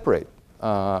to separate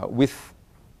with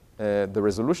the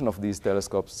resolution of these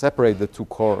telescopes, separate the two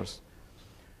cores.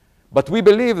 But we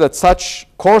believe that such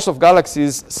cores of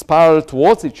galaxies spiral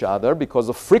towards each other because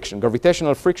of friction,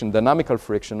 gravitational friction, dynamical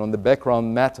friction on the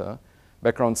background matter,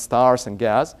 background stars and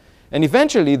gas. And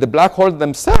eventually, the black holes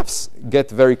themselves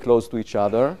get very close to each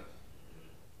other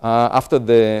after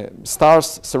the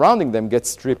stars surrounding them get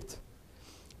stripped.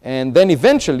 And then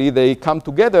eventually, they come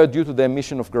together due to the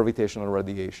emission of gravitational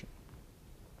radiation.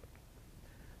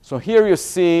 So here you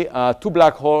see two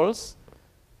black holes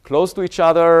close to each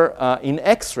other in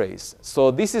X-rays.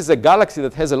 So this is a galaxy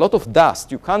that has a lot of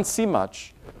dust. You can't see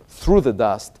much through the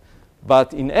dust.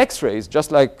 But in X-rays,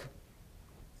 just like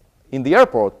in the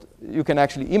airport, you can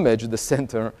actually image the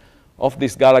center of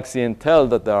this galaxy and tell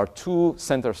that there are two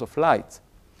centers of light.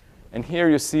 And here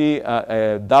you see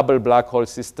a double black hole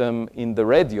system in the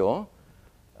radio.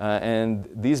 And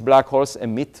these black holes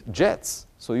emit jets.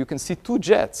 So you can see two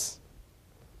jets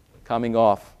coming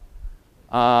off.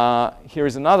 Here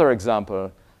is another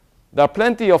example. There are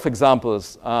plenty of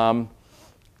examples.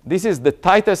 This is the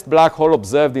tightest black hole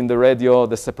observed in the radio.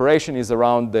 The separation is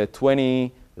around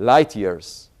 20 light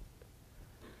years.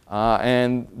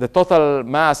 And the total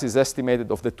mass is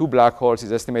estimated of the two black holes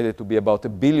is estimated to be about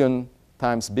 1 billion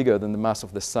times bigger than the mass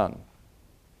of the sun.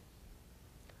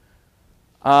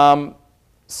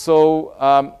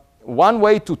 One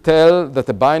way to tell that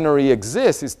a binary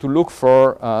exists is to look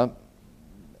for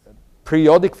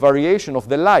periodic variation of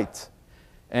the light.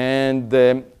 And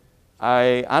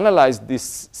I analyzed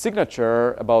this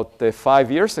signature about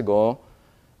 5 years ago,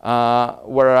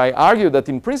 where I argued that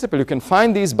in principle you can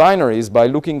find these binaries by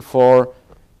looking for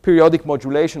periodic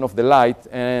modulation of the light.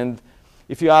 And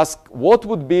if you ask what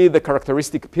would be the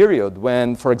characteristic period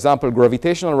when, for example,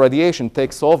 gravitational radiation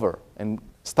takes over and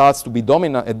starts to be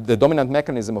the dominant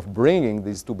mechanism of bringing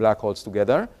these two black holes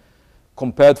together,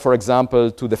 compared, for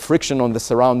example, to the friction on the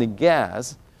surrounding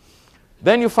gas,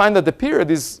 then you find that the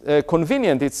period is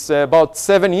convenient. It's about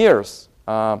 7 years,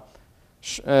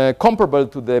 comparable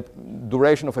to the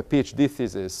duration of a PhD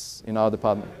thesis in our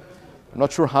department. I'm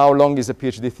not sure how long is a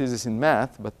PhD thesis in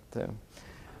math, but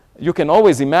you can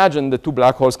always imagine the two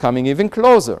black holes coming even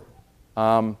closer.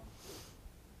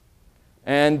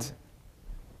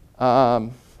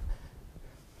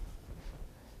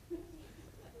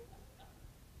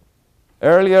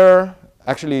 Earlier,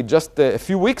 actually just a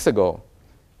few weeks ago,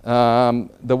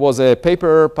 there was a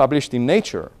paper published in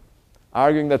Nature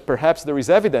arguing that perhaps there is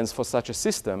evidence for such a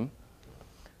system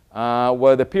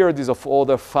where the period is of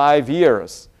order 5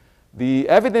 years. The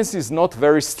evidence is not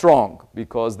very strong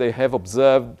because they have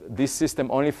observed this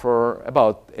system only for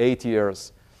about 8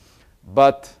 years.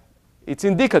 But it's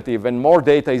indicative, and more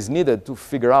data is needed to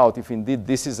figure out if indeed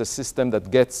this is a system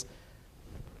that gets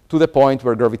to the point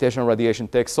where gravitational radiation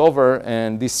takes over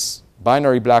and this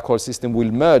binary black hole system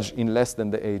will merge in less than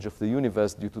the age of the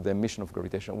universe due to the emission of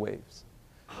gravitational waves.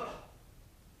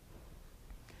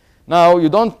 Now, you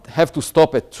don't have to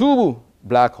stop at two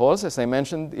black holes. As I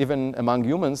mentioned, even among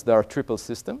humans, there are triple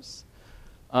systems.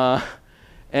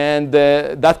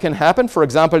 That can happen, for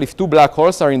example, if two black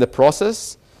holes are in the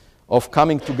process of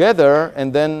coming together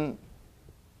and then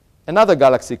another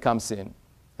galaxy comes in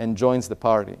and joins the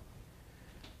party.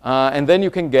 And then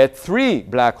you can get 3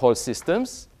 black hole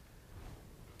systems.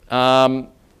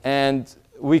 And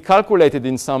we calculated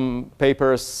in some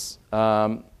papers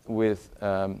with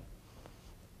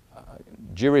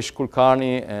Girish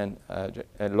Kulkarni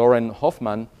and Lauren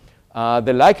Hoffman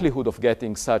the likelihood of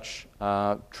getting such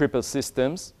triple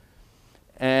systems.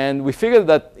 And we figured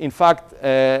that, in fact,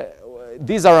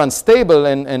 these are unstable,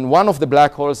 and one of the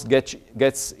black holes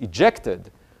gets ejected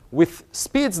with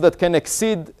speeds that can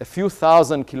exceed a few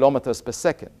thousand kilometers per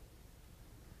second.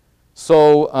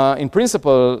 So in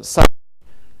principle, such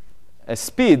a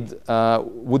speed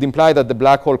would imply that the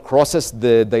black hole crosses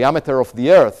the diameter of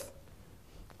the Earth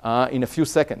in a few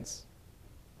seconds.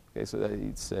 Okay, so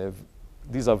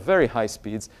these are very high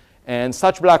speeds, and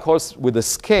such black holes would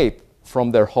escape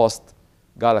from their host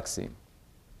galaxy.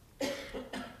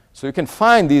 So you can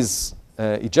find these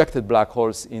ejected black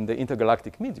holes in the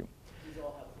intergalactic medium. These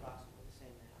all have approximately the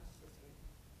same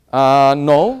mass?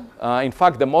 No. In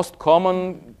fact, the most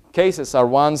common cases are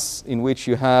ones in which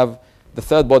you have the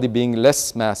third body being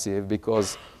less massive,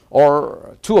 because,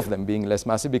 or 2 of them being less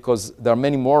massive, because there are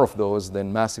many more of those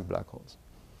than massive black holes.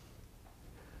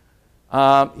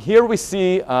 Here we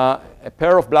see a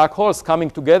pair of black holes coming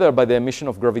together by the emission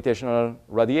of gravitational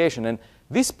radiation. And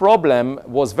this problem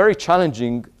was very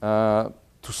challenging to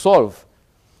solve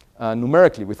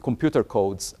numerically with computer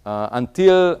codes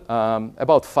until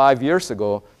about 5 years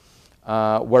ago,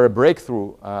 where a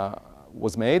breakthrough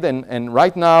was made. And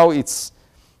right now it's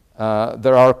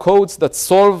there are codes that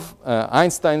solve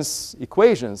Einstein's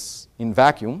equations in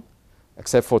vacuum,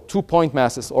 except for 2 point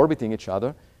masses orbiting each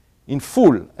other, in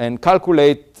full, and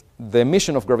calculate the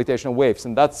emission of gravitational waves.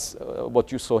 And that's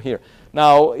what you saw here.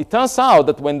 Now, it turns out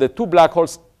that when the two black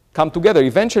holes come together,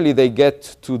 eventually they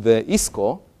get to the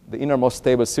ISCO, the innermost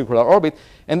stable circular orbit,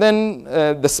 and then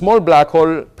the small black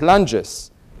hole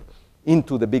plunges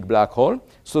into the big black hole.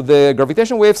 So the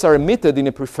gravitational waves are emitted in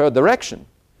a preferred direction.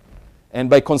 And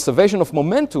by conservation of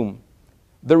momentum,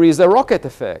 there is a rocket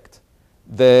effect.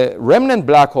 The remnant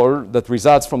black hole that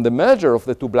results from the merger of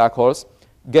the two black holes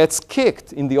gets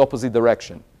kicked in the opposite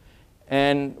direction.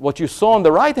 And what you saw on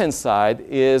the right-hand side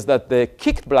is that the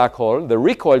kicked black hole, the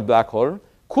recoiled black hole,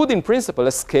 could in principle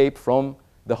escape from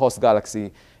the host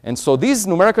galaxy. And so these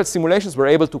numerical simulations were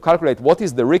able to calculate what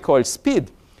is the recoil speed.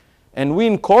 And we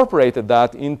incorporated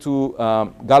that into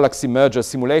galaxy merger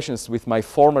simulations with my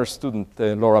former student,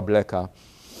 Laura Blecka,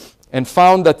 and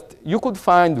found that you could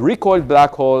find recoiled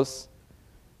black holes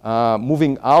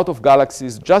moving out of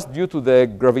galaxies just due to the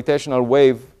gravitational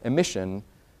wave emission,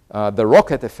 the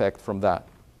rocket effect from that.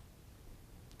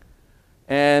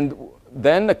 And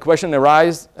then a question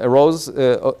arose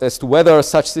as to whether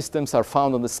such systems are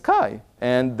found on the sky.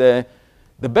 And the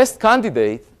best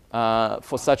candidate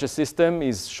for such a system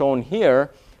is shown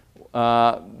here.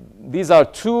 These are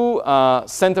two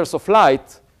centers of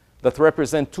light that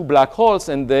represent two black holes,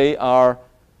 and they have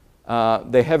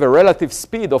a relative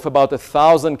speed of about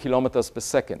 1,000 kilometers per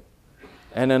second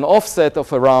and an offset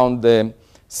of around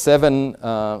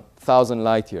 7,000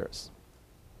 light years.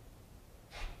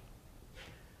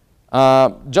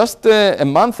 Just a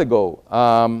month ago,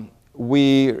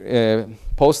 we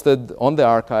posted on the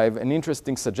archive an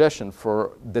interesting suggestion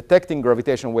for detecting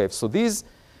gravitational waves. So these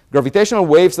gravitational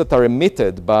waves that are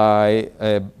emitted by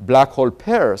black hole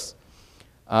pairs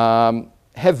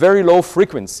have very low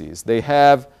frequencies. They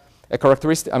have a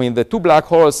characteristic, I mean, the two black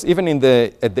holes, even at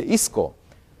the ISCO,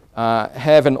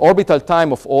 have an orbital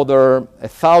time of order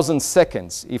 1,000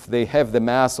 seconds if they have the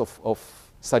mass of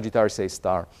Sagittarius A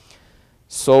star.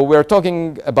 So we're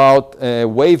talking about a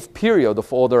wave period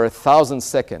of order 1,000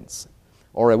 seconds,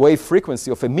 or a wave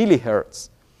frequency of 1 millihertz.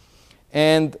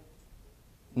 And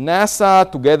NASA,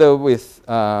 together with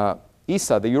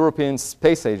ESA, the European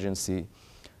Space Agency,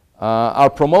 are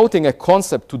promoting a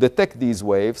concept to detect these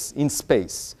waves in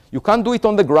space. You can't do it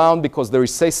on the ground because there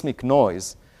is seismic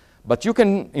noise, but you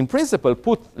can, in principle,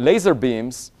 put laser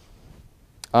beams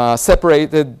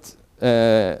separated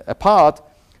apart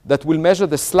that will measure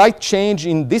the slight change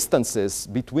in distances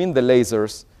between the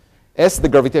lasers as the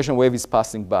gravitational wave is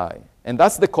passing by. And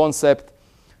that's the concept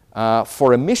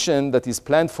for a mission that is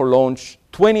planned for launch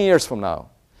 20 years from now.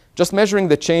 Just measuring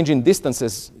the change in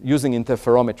distances using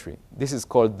interferometry. This is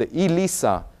called the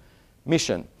ELISA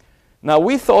mission. Now,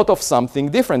 we thought of something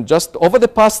different. Just over the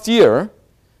past year,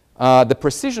 the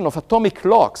precision of atomic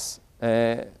clocks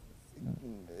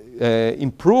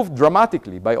improved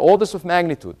dramatically by orders of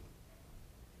magnitude.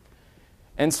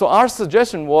 And so our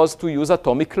suggestion was to use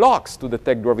atomic clocks to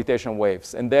detect gravitational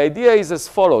waves. And the idea is as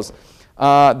follows.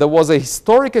 There was a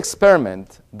historic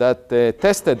experiment that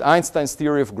tested Einstein's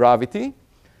theory of gravity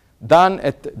done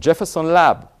at Jefferson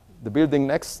Lab, the building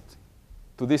next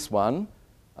to this one,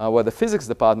 where the physics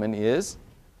department is.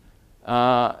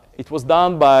 It was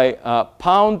done by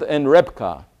Pound and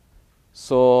Rebka.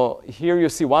 So here you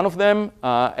see one of them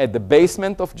at the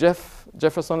basement of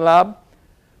Jefferson Lab,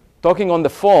 talking on the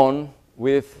phone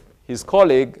with his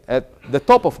colleague at the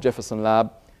top of Jefferson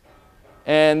Lab,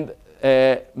 and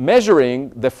measuring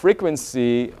the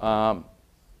frequency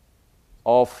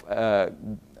of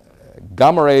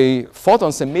gamma ray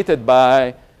photons emitted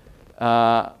by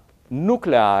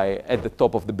nuclei at the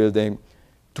top of the building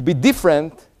to be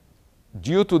different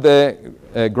due to the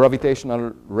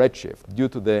gravitational redshift, due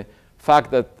to the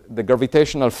fact that the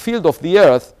gravitational field of the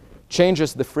Earth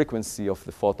changes the frequency of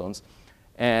the photons.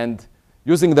 And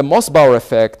using the Mossbauer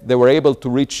effect, they were able to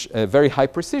reach a very high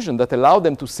precision that allowed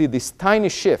them to see this tiny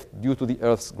shift due to the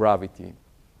Earth's gravity.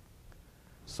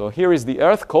 So here is the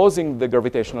Earth causing the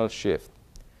gravitational shift.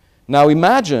 Now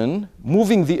imagine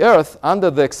moving the Earth under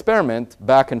the experiment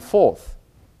back and forth,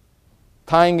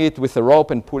 tying it with a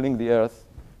rope and pulling the Earth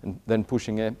and then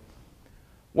pushing it.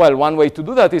 Well, one way to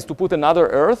do that is to put another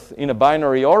Earth in a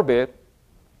binary orbit.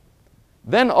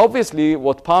 Then obviously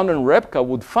what Pound and Rebka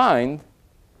would find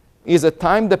is a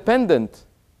time-dependent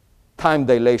time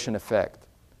dilation effect,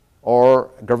 or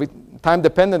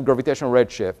time-dependent gravitational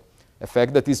redshift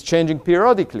effect that is changing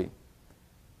periodically.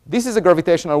 This is a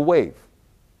gravitational wave.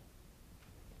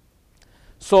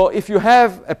 So if you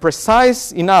have a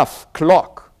precise enough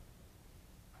clock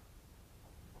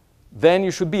then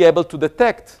you should be able to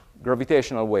detect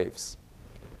gravitational waves.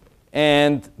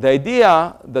 And the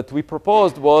idea that we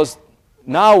proposed was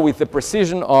now with the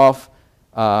precision of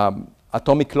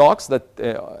atomic clocks, that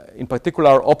in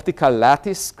particular optical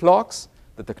lattice clocks,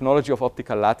 the technology of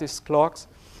optical lattice clocks,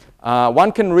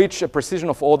 one can reach a precision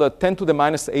of order 10 to the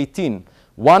minus 18,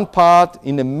 1 part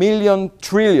in a million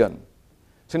trillion.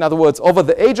 So in other words, over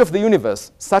the age of the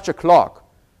universe, such a clock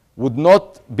would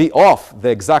not be off the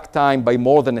exact time by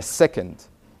more than a second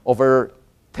over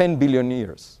 10 billion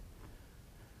years.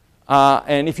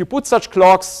 And if you put such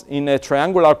clocks in a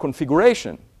triangular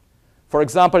configuration, for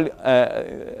example,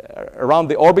 around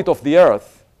the orbit of the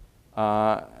Earth,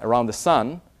 around the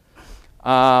sun,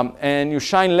 and you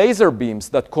shine laser beams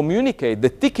that communicate the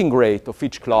ticking rate of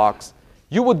each clock,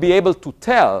 you would be able to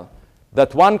tell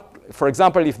that one, for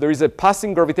example, if there is a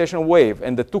passing gravitational wave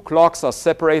and the two clocks are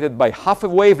separated by half a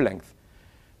wavelength,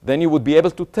 then you would be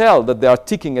able to tell that they are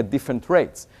ticking at different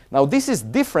rates. Now, this is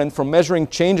different from measuring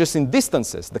changes in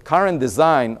distances, the current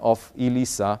design of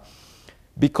ELISA,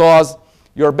 because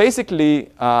you're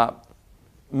basically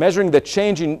measuring the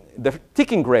change in the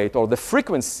ticking rate or the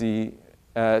frequency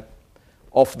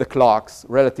of the clocks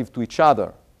relative to each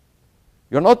other.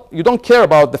 You don't care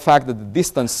about the fact that the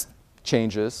distance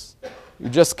changes. You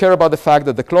just care about the fact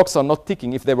that the clocks are not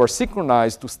ticking. If they were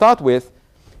synchronized to start with,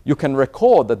 you can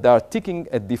record that they are ticking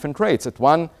at different rates. At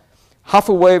one half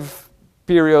a wave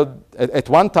period, at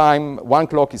one time, one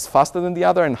clock is faster than the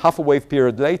other, and half a wave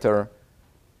period later,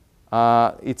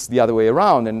 it's the other way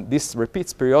around, and this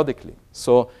repeats periodically.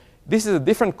 So this is a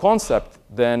different concept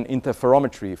than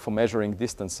interferometry for measuring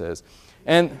distances.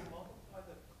 And multiply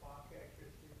the clock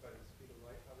accuracy by the speed of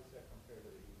light. How does that compare to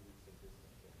the units of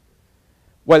distance?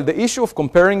 well, the issue of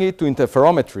comparing it to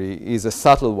interferometry is a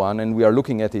subtle one, and we are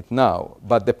looking at it now.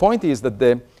 But the point is that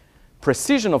the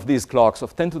precision of these clocks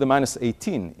of 10 to the minus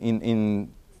 18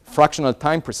 in fractional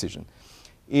time precision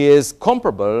is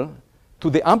comparable to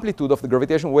the amplitude of the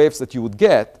gravitational waves that you would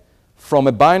get from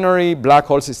a binary black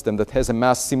hole system that has a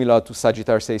mass similar to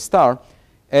Sagittarius A star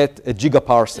at a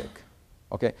gigaparsec.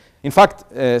 Okay? In fact,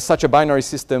 such a binary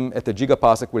system at a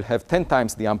gigaparsec will have 10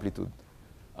 times the amplitude.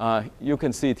 You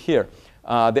can see it here.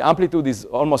 The amplitude is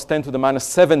almost 10 to the minus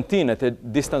 17 at a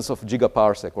distance of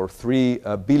gigaparsec, or 3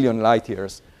 billion light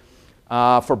years,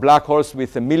 for black holes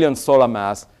with 1 million solar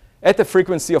mass at a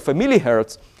frequency of 1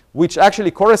 millihertz, which actually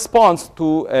corresponds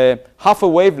to half a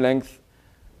wavelength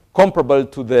comparable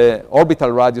to the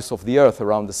orbital radius of the Earth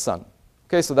around the sun.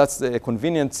 Okay, so that's a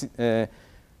convenient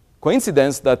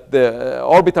coincidence that the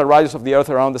orbital radius of the Earth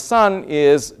around the sun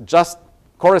is just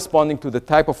corresponding to the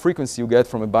type of frequency you get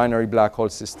from a binary black hole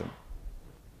system.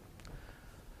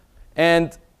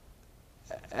 And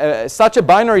such a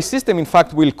binary system, in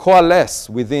fact, will coalesce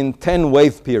within 10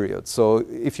 wave periods. So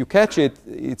if you catch it,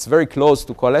 it's very close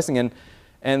to coalescing.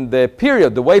 And the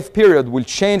period, the wave period, will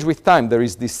change with time. There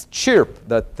is this chirp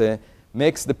that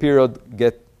makes the period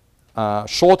get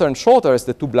shorter and shorter as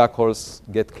the two black holes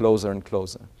get closer and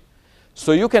closer.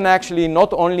 So you can actually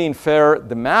not only infer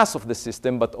the mass of the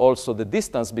system, but also the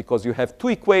distance, because you have two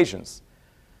equations.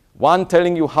 One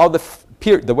telling you how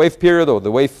the wave period or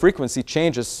the wave frequency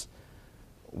changes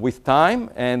with time,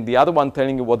 and the other one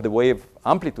telling you what the wave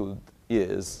amplitude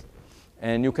is.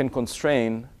 And you can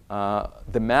constrain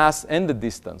the mass and the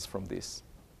distance from this.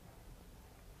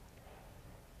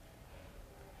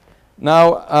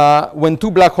 Now, when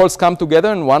two black holes come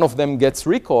together and one of them gets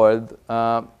recoiled,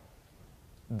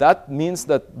 that means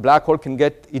that black hole can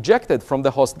get ejected from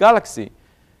the host galaxy.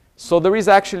 So there is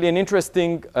actually an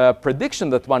interesting prediction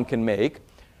that one can make.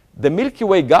 The Milky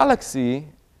Way galaxy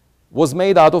was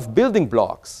made out of building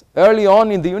blocks. Early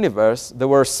on in the universe, there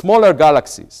were smaller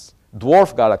galaxies,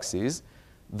 dwarf galaxies,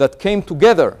 that came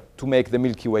together to make the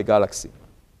Milky Way galaxy.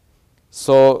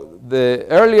 So the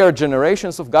earlier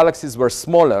generations of galaxies were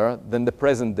smaller than the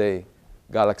present-day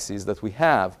galaxies that we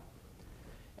have.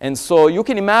 And so you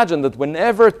can imagine that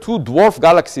whenever two dwarf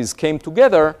galaxies came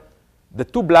together, the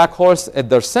two black holes at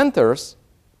their centers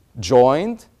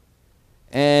joined,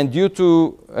 and due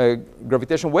to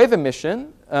gravitational wave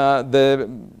emission, the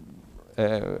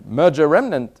merger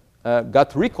remnant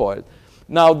got recoiled.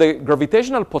 Now, the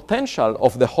gravitational potential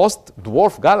of the host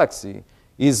dwarf galaxy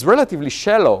is relatively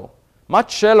shallow,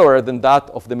 much shallower than that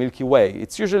of the Milky Way.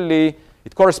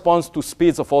 It corresponds to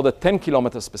speeds of order 10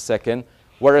 kilometers per second,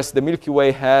 whereas the Milky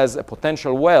Way has a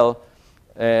potential well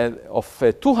of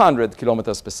 200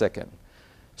 kilometers per second.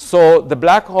 So the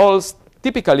black holes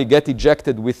typically get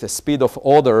ejected with a speed of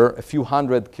order a few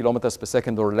hundred kilometers per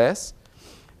second or less.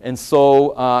 And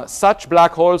so such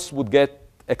black holes would get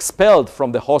expelled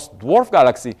from the host dwarf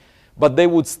galaxy, but they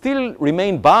would still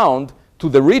remain bound to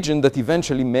the region that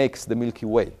eventually makes the Milky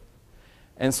Way.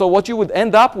 And so what you would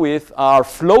end up with are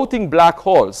floating black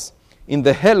holes in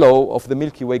the halo of the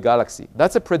Milky Way galaxy.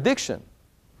 That's a prediction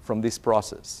from this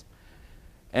process.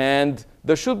 And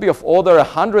there should be of order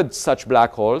 100 such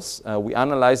black holes. We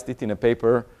analyzed it in a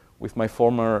paper with my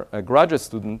former graduate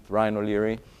student, Ryan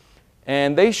O'Leary.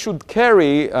 And they should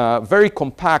carry very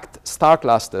compact star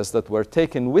clusters that were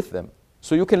taken with them.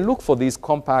 So you can look for these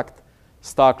compact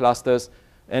star clusters.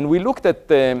 And we looked at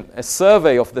a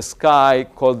survey of the sky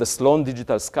called the Sloan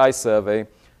Digital Sky Survey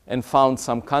and found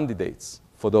some candidates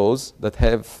for those that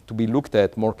have to be looked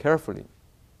at more carefully.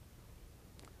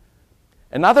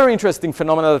 Another interesting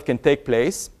phenomenon that can take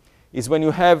place is when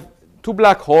you have two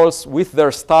black holes with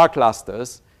their star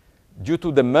clusters due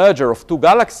to the merger of two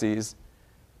galaxies.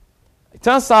 It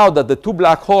turns out that the two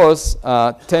black holes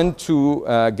tend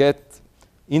to get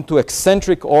into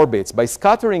eccentric orbits. By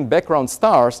scattering background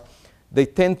stars, they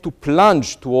tend to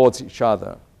plunge towards each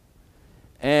other.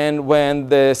 And when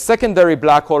the secondary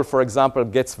black hole, for example,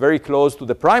 gets very close to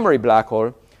the primary black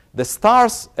hole, the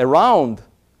stars around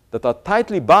that are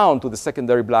tightly bound to the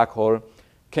secondary black hole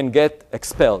can get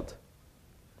expelled.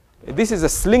 This is a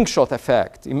slingshot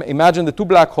effect. Imagine the two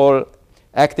black holes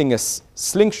acting as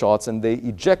slingshots, and they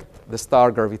eject the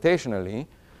star gravitationally.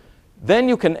 Then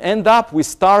you can end up with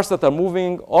stars that are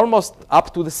moving almost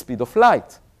up to the speed of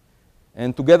light.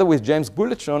 And together with James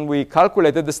Gulechon, we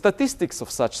calculated the statistics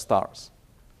of such stars.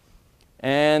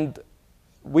 And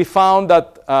we found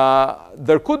that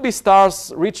there could be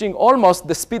stars reaching almost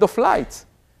the speed of light.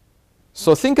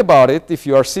 So think about it. If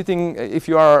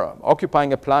you are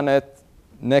occupying a planet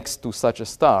next to such a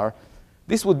star,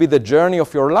 this would be the journey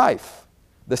of your life.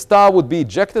 The star would be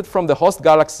ejected from the host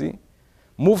galaxy,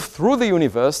 move through the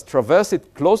universe, traverse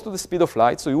it close to the speed of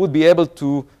light, so you would be able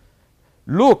to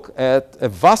look at a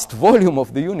vast volume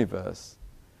of the universe.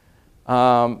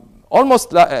 You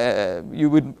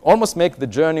would almost make the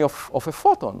journey of a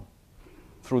photon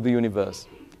through the universe.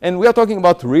 And we are talking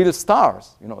about real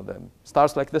stars, the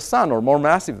stars like the sun or more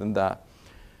massive than that.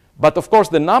 But of course,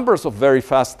 the numbers of very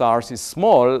fast stars is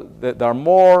small. There are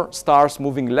more stars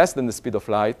moving less than the speed of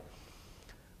light.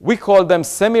 We call them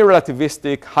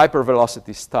semi-relativistic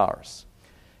hypervelocity stars.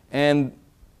 And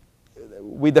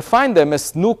we define them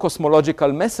as new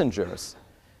cosmological messengers.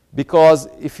 Because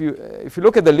if you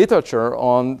look at the literature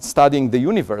on studying the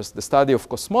universe, the study of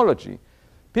cosmology,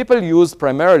 people use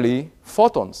primarily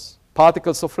photons,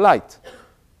 particles of light.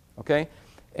 Okay?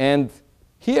 And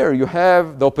here you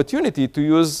have the opportunity to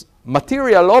use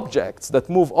material objects that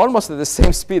move almost at the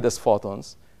same speed as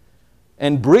photons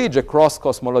and bridge across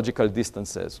cosmological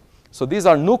distances. So these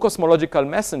are new cosmological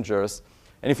messengers.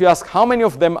 And if you ask how many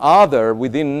of them are there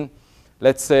within,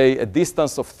 let's say, a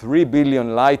distance of 3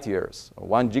 billion light years, or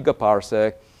 1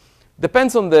 gigaparsec,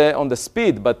 depends on the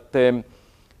speed, but there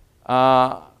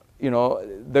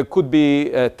could be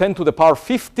 10 to the power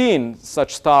 15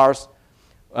 such stars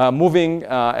moving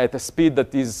at a speed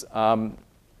that is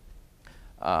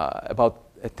about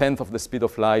a tenth of the speed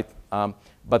of light,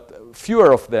 but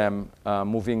fewer of them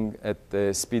moving at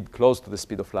the speed close to the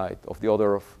speed of light, of the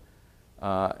order of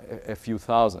a few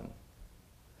thousand.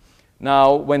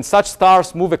 Now, when such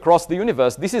stars move across the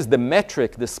universe, this is the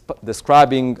metric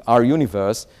describing our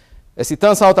universe. As it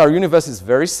turns out, our universe is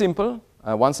very simple.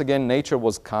 Once again, nature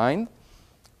was kind.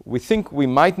 We think we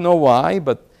might know why,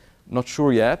 but not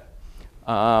sure yet.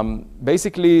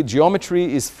 Basically,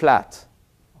 geometry is flat.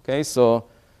 Okay, so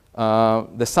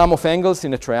the sum of angles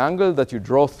in a triangle that you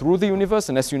draw through the universe,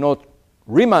 and as you know,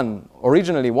 Riemann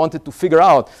originally wanted to figure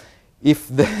out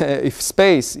if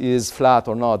space is flat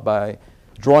or not by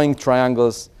drawing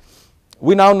triangles.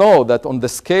 We now know that on the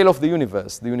scale of the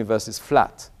universe is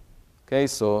flat. Okay,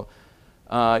 so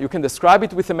you can describe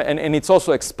it with and it's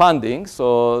also expanding.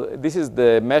 So this is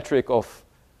the metric of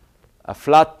a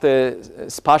flat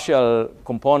spatial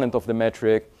component of the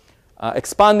metric,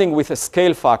 expanding with a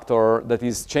scale factor that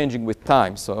is changing with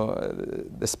time. So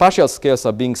the spatial scales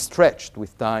are being stretched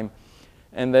with time.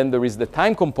 And then there is the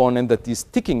time component that is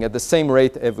ticking at the same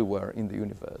rate everywhere in the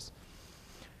universe.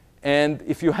 And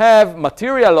if you have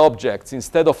material objects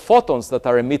instead of photons that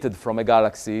are emitted from a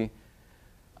galaxy,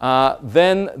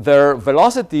 then their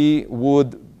velocity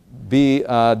would be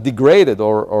degraded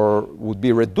or would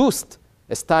be reduced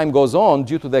as time goes on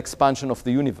due to the expansion of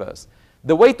the universe.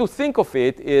 The way to think of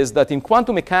it is that in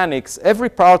quantum mechanics, every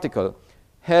particle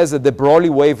has a de Broglie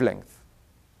wavelength.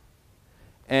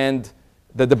 And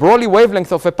the de Broglie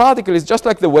wavelength of a particle is just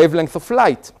like the wavelength of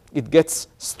light. It gets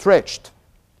stretched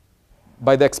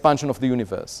by the expansion of the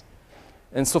universe.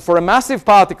 And so for a massive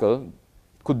particle,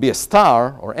 it could be a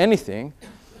star or anything,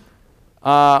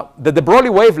 The de Broglie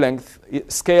wavelength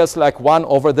scales like 1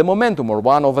 over the momentum or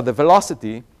 1 over the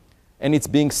velocity, and it's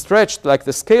being stretched like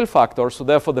the scale factor, so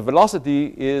therefore the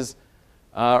velocity is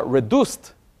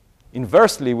reduced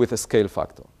inversely with a scale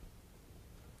factor.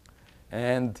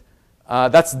 And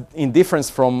that's in difference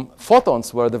from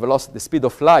photons, where the velocity, the speed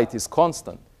of light is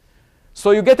constant.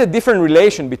 So you get a different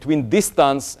relation between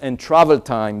distance and travel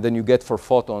time than you get for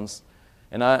photons.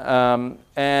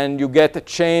 And you get a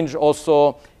change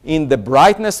also in the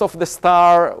brightness of the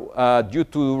star due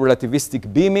to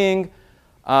relativistic beaming.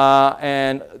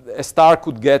 And a star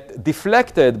could get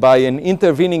deflected by an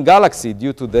intervening galaxy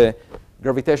due to the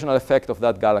gravitational effect of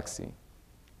that galaxy.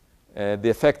 The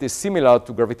effect is similar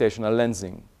to gravitational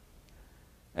lensing.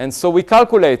 And so we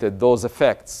calculated those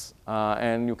effects,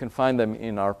 and you can find them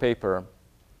in our paper.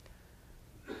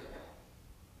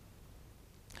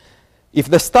 If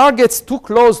the star gets too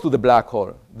close to the black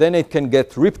hole, then it can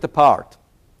get ripped apart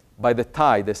by the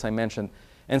tide, as I mentioned.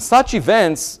 And such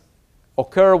events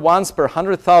occur once per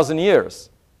 100,000 years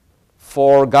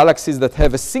for galaxies that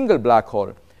have a single black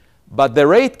hole. But the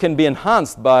rate can be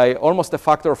enhanced by almost a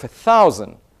factor of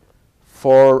 1,000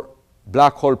 for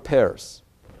black hole pairs.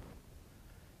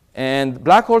 And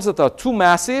black holes that are too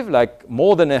massive, like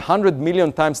more than 100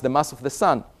 million times the mass of the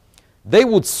sun, they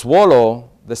would swallow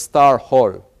the star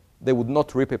whole. They would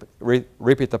not rip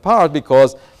it apart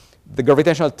because the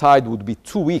gravitational tide would be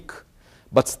too weak.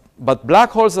 But black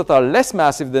holes that are less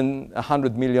massive than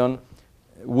 100 million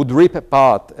would rip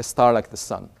apart a star like the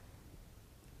sun.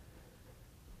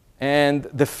 And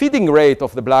the feeding rate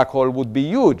of the black hole would be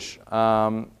huge,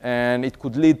 and it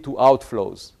could lead to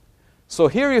outflows. So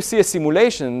here you see a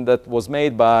simulation that was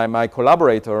made by my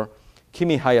collaborator,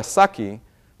 Kimi Hayasaki,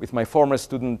 with my former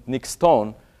student, Nick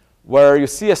Stone, where you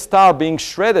see a star being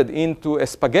shredded into a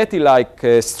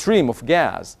spaghetti-like stream of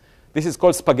gas. This is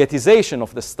called spaghettization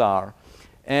of the star.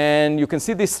 And you can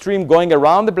see this stream going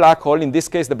around the black hole. In this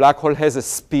case, the black hole has a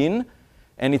spin,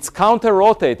 and it's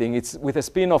counter-rotating. It's with a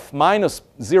spin of minus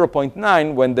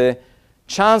 0.9 when the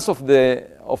chance of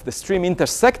the stream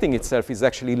intersecting itself is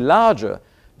actually larger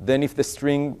than if the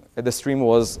stream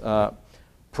was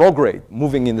prograde,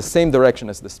 moving in the same direction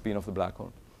as the spin of the black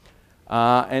hole.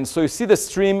 And so you see the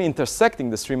stream intersecting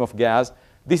the stream of gas.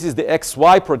 This is the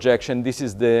XY projection. This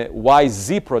is the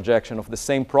YZ projection of the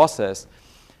same process.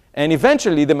 And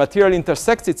eventually, the material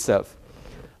intersects itself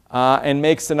and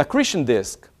makes an accretion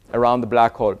disk around the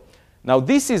black hole. Now,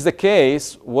 this is the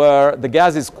case where the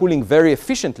gas is cooling very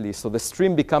efficiently, so the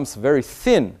stream becomes very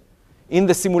thin in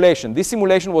the simulation. This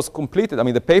simulation was completed. I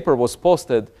mean, the paper was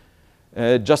posted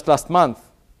just last month.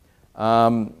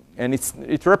 And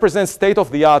it represents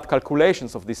state-of-the-art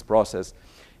calculations of this process.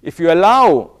 If you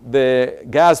allow the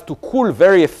gas to cool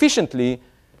very efficiently,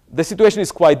 the situation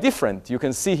is quite different. You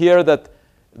can see here that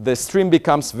the stream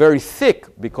becomes very thick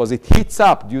because it heats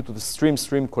up due to the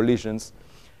stream-stream collisions.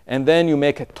 And then you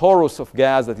make a torus of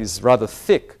gas that is rather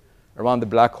thick around the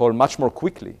black hole much more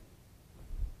quickly.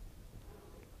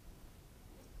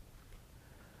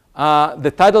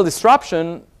 The tidal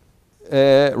disruption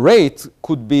rate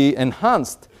could be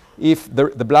enhanced if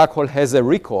the black hole has a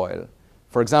recoil.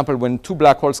 For example, when two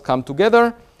black holes come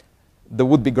together, there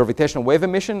would be gravitational wave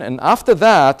emission. And after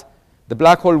that, the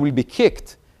black hole will be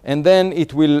kicked. And then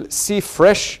it will see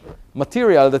fresh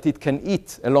material that it can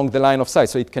eat along the line of sight.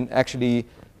 So it can actually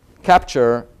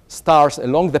capture stars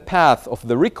along the path of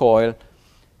the recoil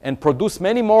and produce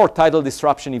many more tidal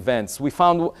disruption events. We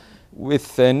found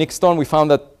with Nick Stone, we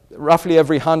found that roughly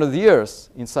every 100 years,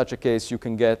 in such a case, you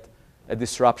can get a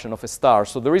disruption of a star.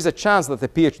 So there is a chance that a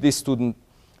PhD student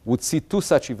would see two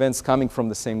such events coming from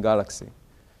the same galaxy.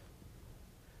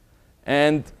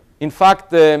 And in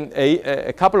fact,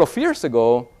 a couple of years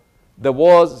ago, there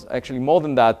was actually more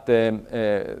than that,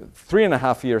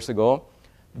 3.5 years ago,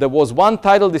 there was one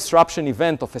tidal disruption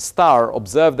event of a star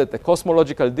observed at a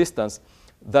cosmological distance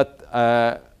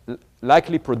that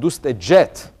likely produced a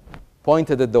jet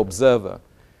pointed at the observer.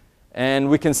 And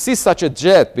we can see such a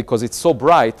jet, because it's so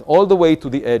bright, all the way to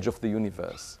the edge of the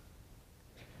universe.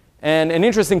 And an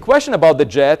interesting question about the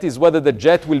jet is whether the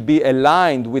jet will be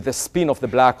aligned with the spin of the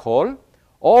black hole,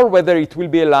 or whether it will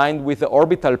be aligned with the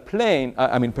orbital plane,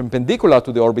 perpendicular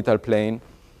to the orbital plane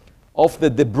of the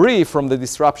debris from the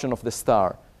disruption of the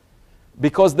star.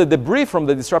 Because the debris from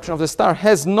the disruption of the star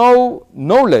has no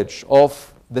knowledge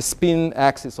of the spin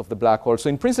axis of the black hole. So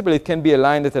in principle, it can be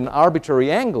aligned at an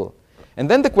arbitrary angle. And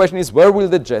then the question is, where will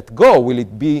the jet go? Will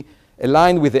it be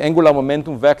aligned with the angular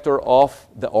momentum vector of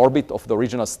the orbit of the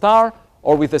original star,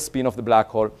 or with the spin of the black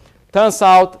hole? Turns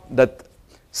out that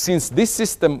since this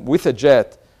system with a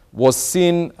jet was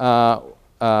seen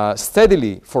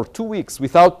steadily for 2 weeks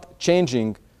without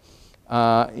changing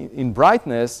in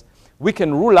brightness, we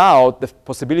can rule out the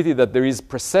possibility that there is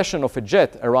precession of a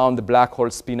jet around the black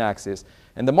hole spin axis.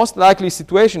 And the most likely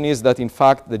situation is that, in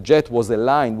fact, the jet was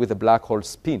aligned with the black hole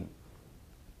spin.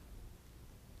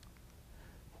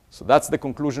 So that's the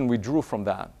conclusion we drew from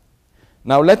that.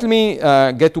 Now let me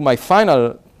get to my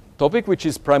final topic, which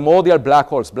is primordial black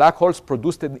holes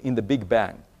produced in the Big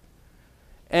Bang.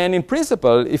 And in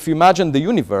principle, if you imagine the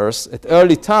universe at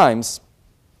early times,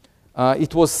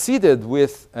 it was seeded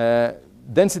with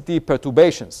density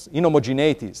perturbations,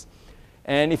 inhomogeneities.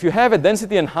 And if you have a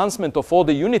density enhancement of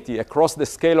order unity across the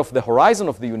scale of the horizon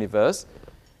of the universe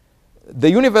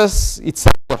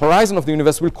itself, the horizon of the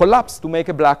universe will collapse to make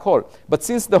a black hole. But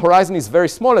since the horizon is very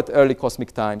small at early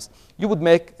cosmic times, you would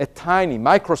make a tiny,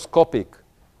 microscopic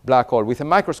black hole with a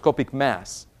microscopic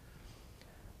mass.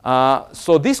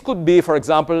 So this could be, for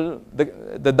example,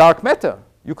 the dark matter.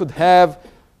 You could have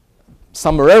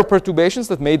some rare perturbations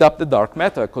that made up the dark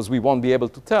matter, because we won't be able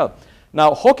to tell.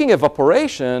 Now, Hawking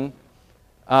evaporation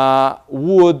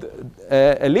would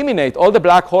eliminate all the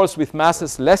black holes with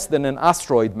masses less than an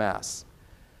asteroid mass.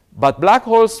 But black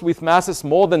holes with masses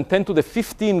more than 10 to the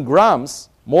 15 grams,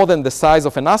 more than the size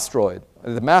of an asteroid,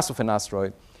 the mass of an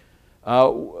asteroid,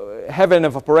 have an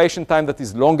evaporation time that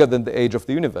is longer than the age of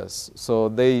the universe. So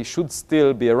they should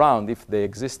still be around if they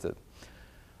existed.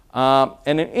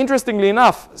 And interestingly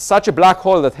enough, such a black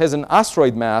hole that has an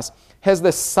asteroid mass has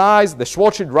the size, the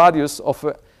Schwarzschild radius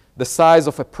of the size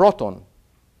of a proton,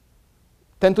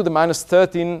 10 to the minus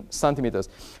 13 centimeters.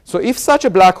 So if such a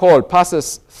black hole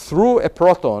passes through a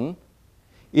proton,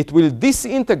 it will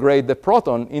disintegrate the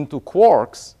proton into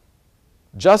quarks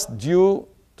just due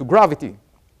to gravity.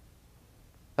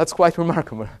 That's quite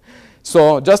remarkable.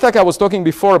 So just like I was talking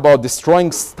before about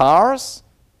destroying stars,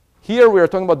 here we are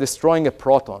talking about destroying a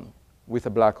proton with a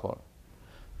black hole,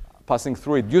 passing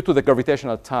through it due to the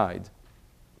gravitational tide.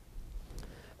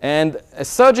 And a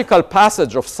surgical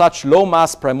passage of such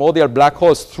low-mass primordial black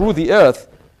holes through the Earth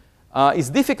is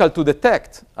difficult to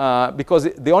detect because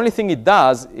the only thing it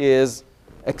does is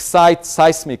excite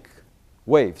seismic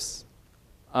waves.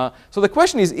 So the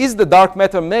question is the dark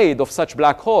matter made of such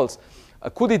black holes?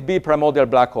 Could it be primordial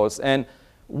black holes? And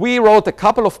we wrote a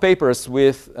couple of papers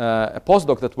with a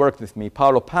postdoc that worked with me,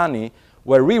 Paolo Pani,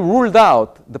 where we ruled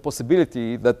out the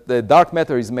possibility that the dark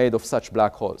matter is made of such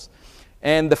black holes.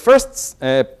 And the first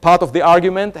part of the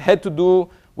argument had to do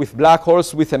with black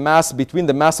holes with a mass between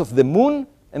the mass of the moon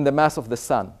and the mass of the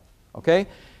sun. Okay?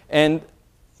 And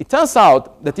it turns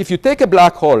out that if you take a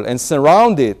black hole and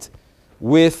surround it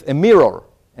with a mirror,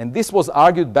 and this was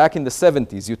argued back in the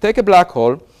 70s, you take a black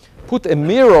hole, put a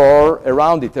mirror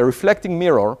around it, a reflecting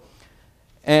mirror,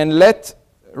 and let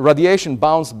radiation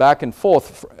bounce back and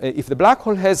forth. If the black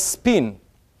hole has spin,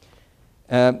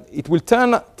 it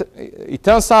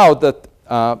turns out that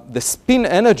the spin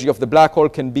energy of the black hole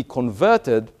can be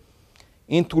converted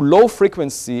into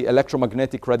low-frequency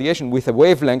electromagnetic radiation with a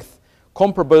wavelength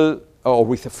comparable, or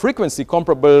with a frequency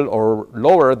comparable or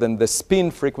lower than the spin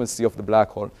frequency of the black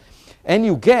hole. And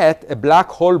you get a black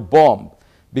hole bomb,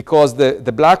 because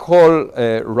the black hole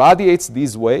radiates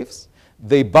these waves.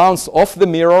 They bounce off the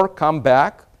mirror, come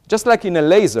back. Just like in a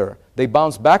laser, they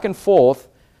bounce back and forth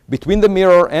between the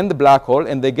mirror and the black hole,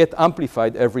 and they get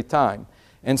amplified every time.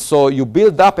 And so you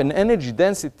build up an energy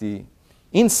density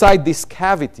inside this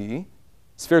cavity,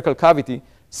 spherical cavity,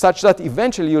 such that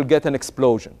eventually you'll get an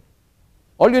explosion.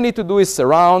 All you need to do is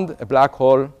surround a black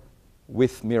hole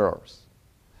with mirrors.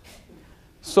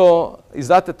 So is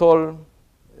that at all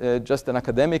just an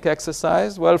academic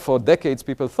exercise? Well, for decades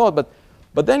people thought,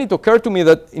 but then it occurred to me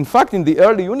that, in fact, in the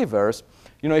early universe,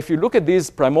 if you look at these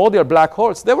primordial black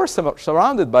holes, they were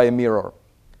surrounded by a mirror.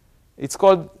 It's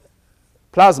called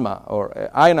plasma, or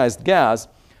ionized gas.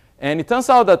 And it turns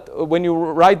out that when you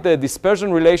write the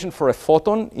dispersion relation for a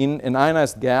photon in an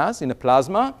ionized gas, in a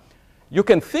plasma, you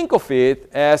can think of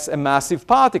it as a massive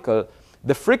particle.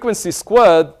 The frequency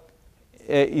squared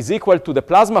is equal to the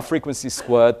plasma frequency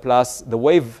squared plus the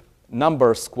wave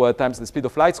number squared times the speed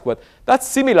of light squared. That's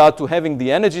similar to having the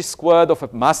energy squared of a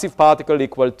massive particle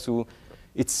equal to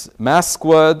its mass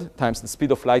squared times the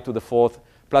speed of light to the fourth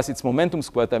plus its momentum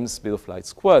squared times the speed of light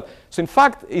squared. So in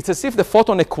fact, it's as if the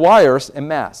photon acquires a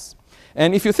mass.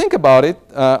 And if you think about it,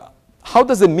 how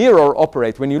does a mirror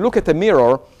operate? When you look at a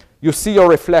mirror, you see your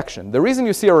reflection. The reason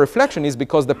you see your reflection is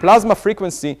because the plasma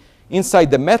frequency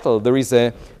inside the metal, there is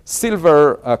a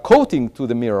silver coating to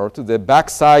the mirror, to the back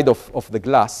side of the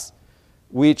glass,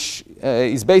 which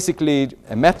is basically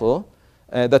a metal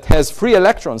that has free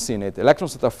electrons in it,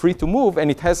 electrons that are free to move,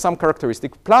 and it has some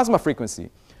characteristic plasma frequency.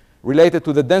 related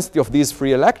to the density of these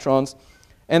free electrons.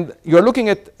 And you're looking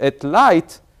at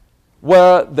light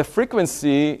where the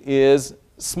frequency is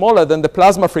smaller than the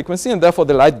plasma frequency, and therefore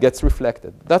the light gets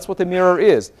reflected. That's what a mirror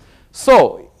is.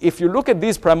 So if you look at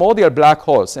these primordial black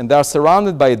holes, and they are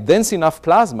surrounded by a dense enough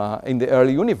plasma in the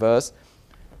early universe,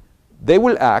 they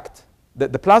will act,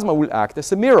 the plasma will act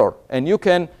as a mirror. And you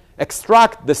can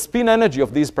extract the spin energy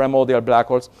of these primordial black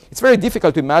holes. It's very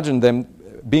difficult to imagine them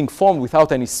being formed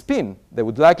without any spin. They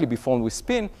would likely be formed with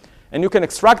spin. And you can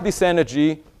extract this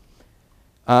energy.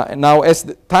 And now, as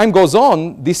the time goes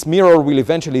on, this mirror will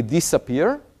eventually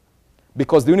disappear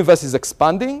because the universe is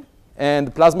expanding, and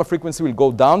the plasma frequency will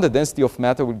go down. The density of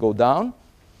matter will go down.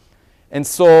 And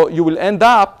so you will end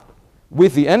up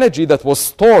with the energy that was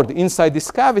stored inside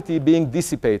this cavity being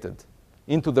dissipated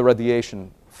into the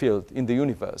radiation field in the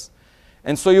universe.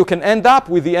 And so you can end up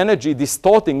with the energy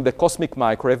distorting the cosmic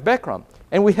microwave background.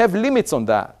 And we have limits on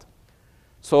that.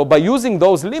 So by using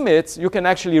those limits, you can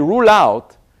actually rule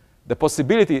out the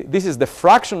possibility. This is the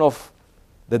fraction of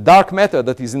the dark matter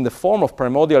that is in the form of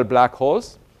primordial black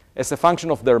holes as a function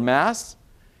of their mass.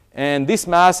 And this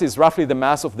mass is roughly the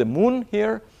mass of the moon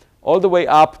here, all the way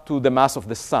up to the mass of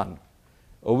the sun.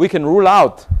 We can rule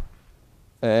out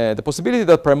the possibility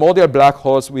that primordial black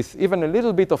holes with even a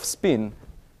little bit of spin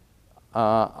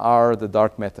are the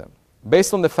dark matter,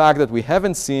 based on the fact that we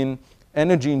haven't seen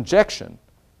energy injection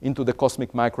into the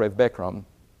cosmic microwave background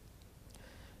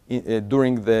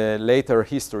during the later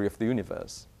history of the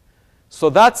universe. So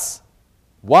that's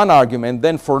one argument.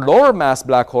 Then for lower mass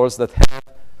black holes that have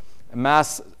a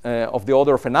mass of the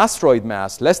order of an asteroid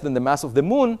mass, less than the mass of the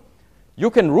moon, you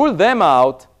can rule them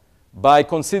out by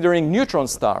considering neutron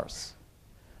stars.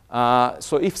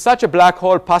 So if such a black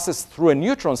hole passes through a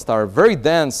neutron star, a very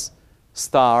dense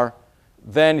star,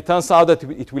 then it turns out that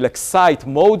it will excite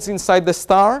modes inside the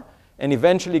star and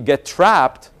eventually get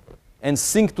trapped and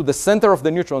sink to the center of the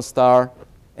neutron star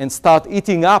and start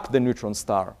eating up the neutron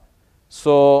star.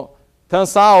 So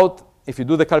turns out, if you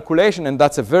do the calculation, and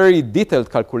that's a very detailed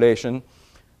calculation,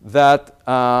 that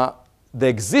the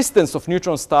existence of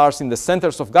neutron stars in the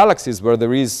centers of galaxies where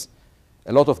there is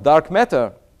a lot of dark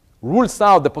matter rules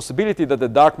out the possibility that the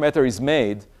dark matter is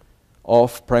made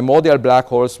of primordial black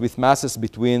holes with masses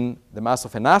between the mass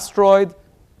of an asteroid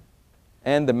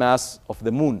and the mass of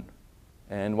the moon.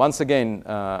 And once again,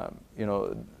 the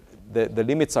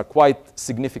limits are quite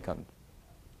significant.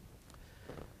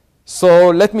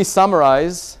 So let me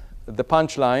summarize the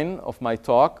punchline of my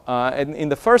talk. And in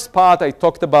the first part, I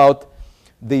talked about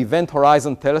the Event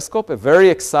Horizon Telescope, a very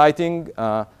exciting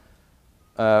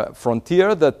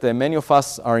frontier that many of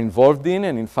us are involved in.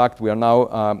 And in fact, we are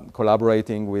now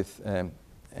collaborating with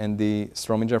Andy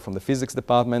Strominger from the physics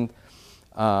department,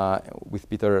 with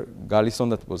Peter Gallison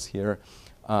that was here,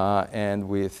 and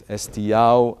with S.T.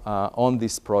 Yao on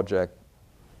this project,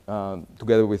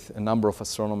 together with a number of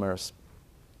astronomers.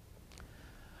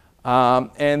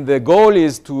 And the goal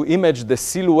is to image the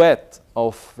silhouette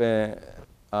of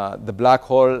the black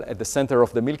hole at the center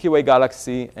of the Milky Way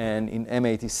galaxy and in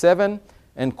M87,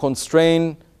 and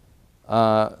constrain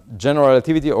general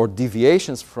relativity or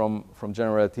deviations from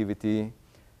general relativity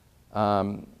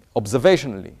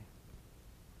observationally.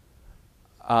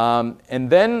 And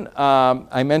then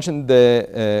I mentioned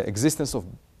the existence of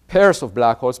pairs of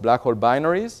black holes, black hole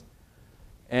binaries,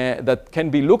 that can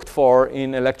be looked for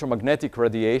in electromagnetic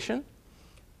radiation.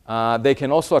 They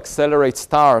can also accelerate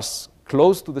stars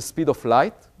close to the speed of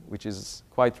light, which is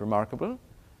quite remarkable,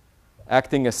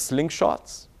 acting as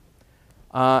slingshots.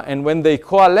 And when they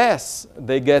coalesce,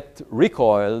 they get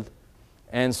recoiled.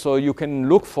 And so you can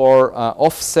look for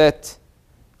offset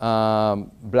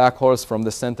black holes from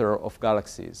the center of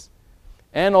galaxies,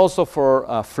 and also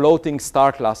for floating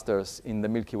star clusters in the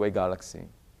Milky Way galaxy.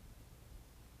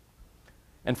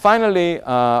 And finally,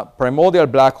 primordial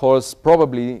black holes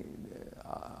probably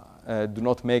do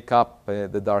not make up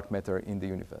the dark matter in the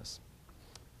universe.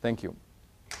 Thank you.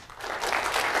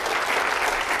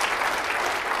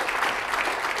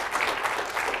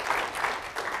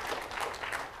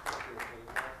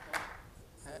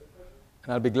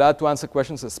 And I'll be glad to answer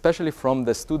questions, especially from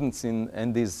the students in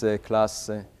Andy's class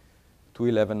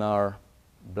 211R,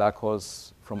 black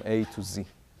holes from A to Z.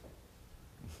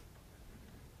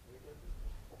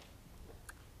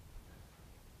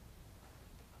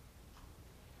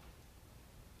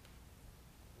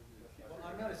 Well,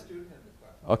 I'm not a student in the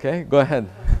class. OK, go ahead.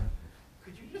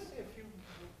 Could you just say a few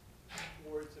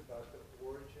words about the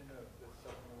origin of the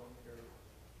submillimeter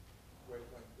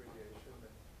wavelength radiation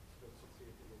that was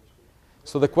succeeded to the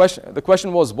So the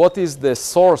question was, what is the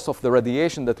source of the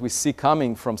radiation that we see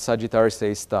coming from Sagittarius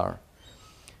A star?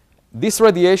 this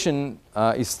radiation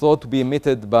is thought to be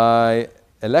emitted by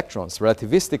electrons,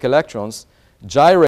 relativistic electrons, gyrating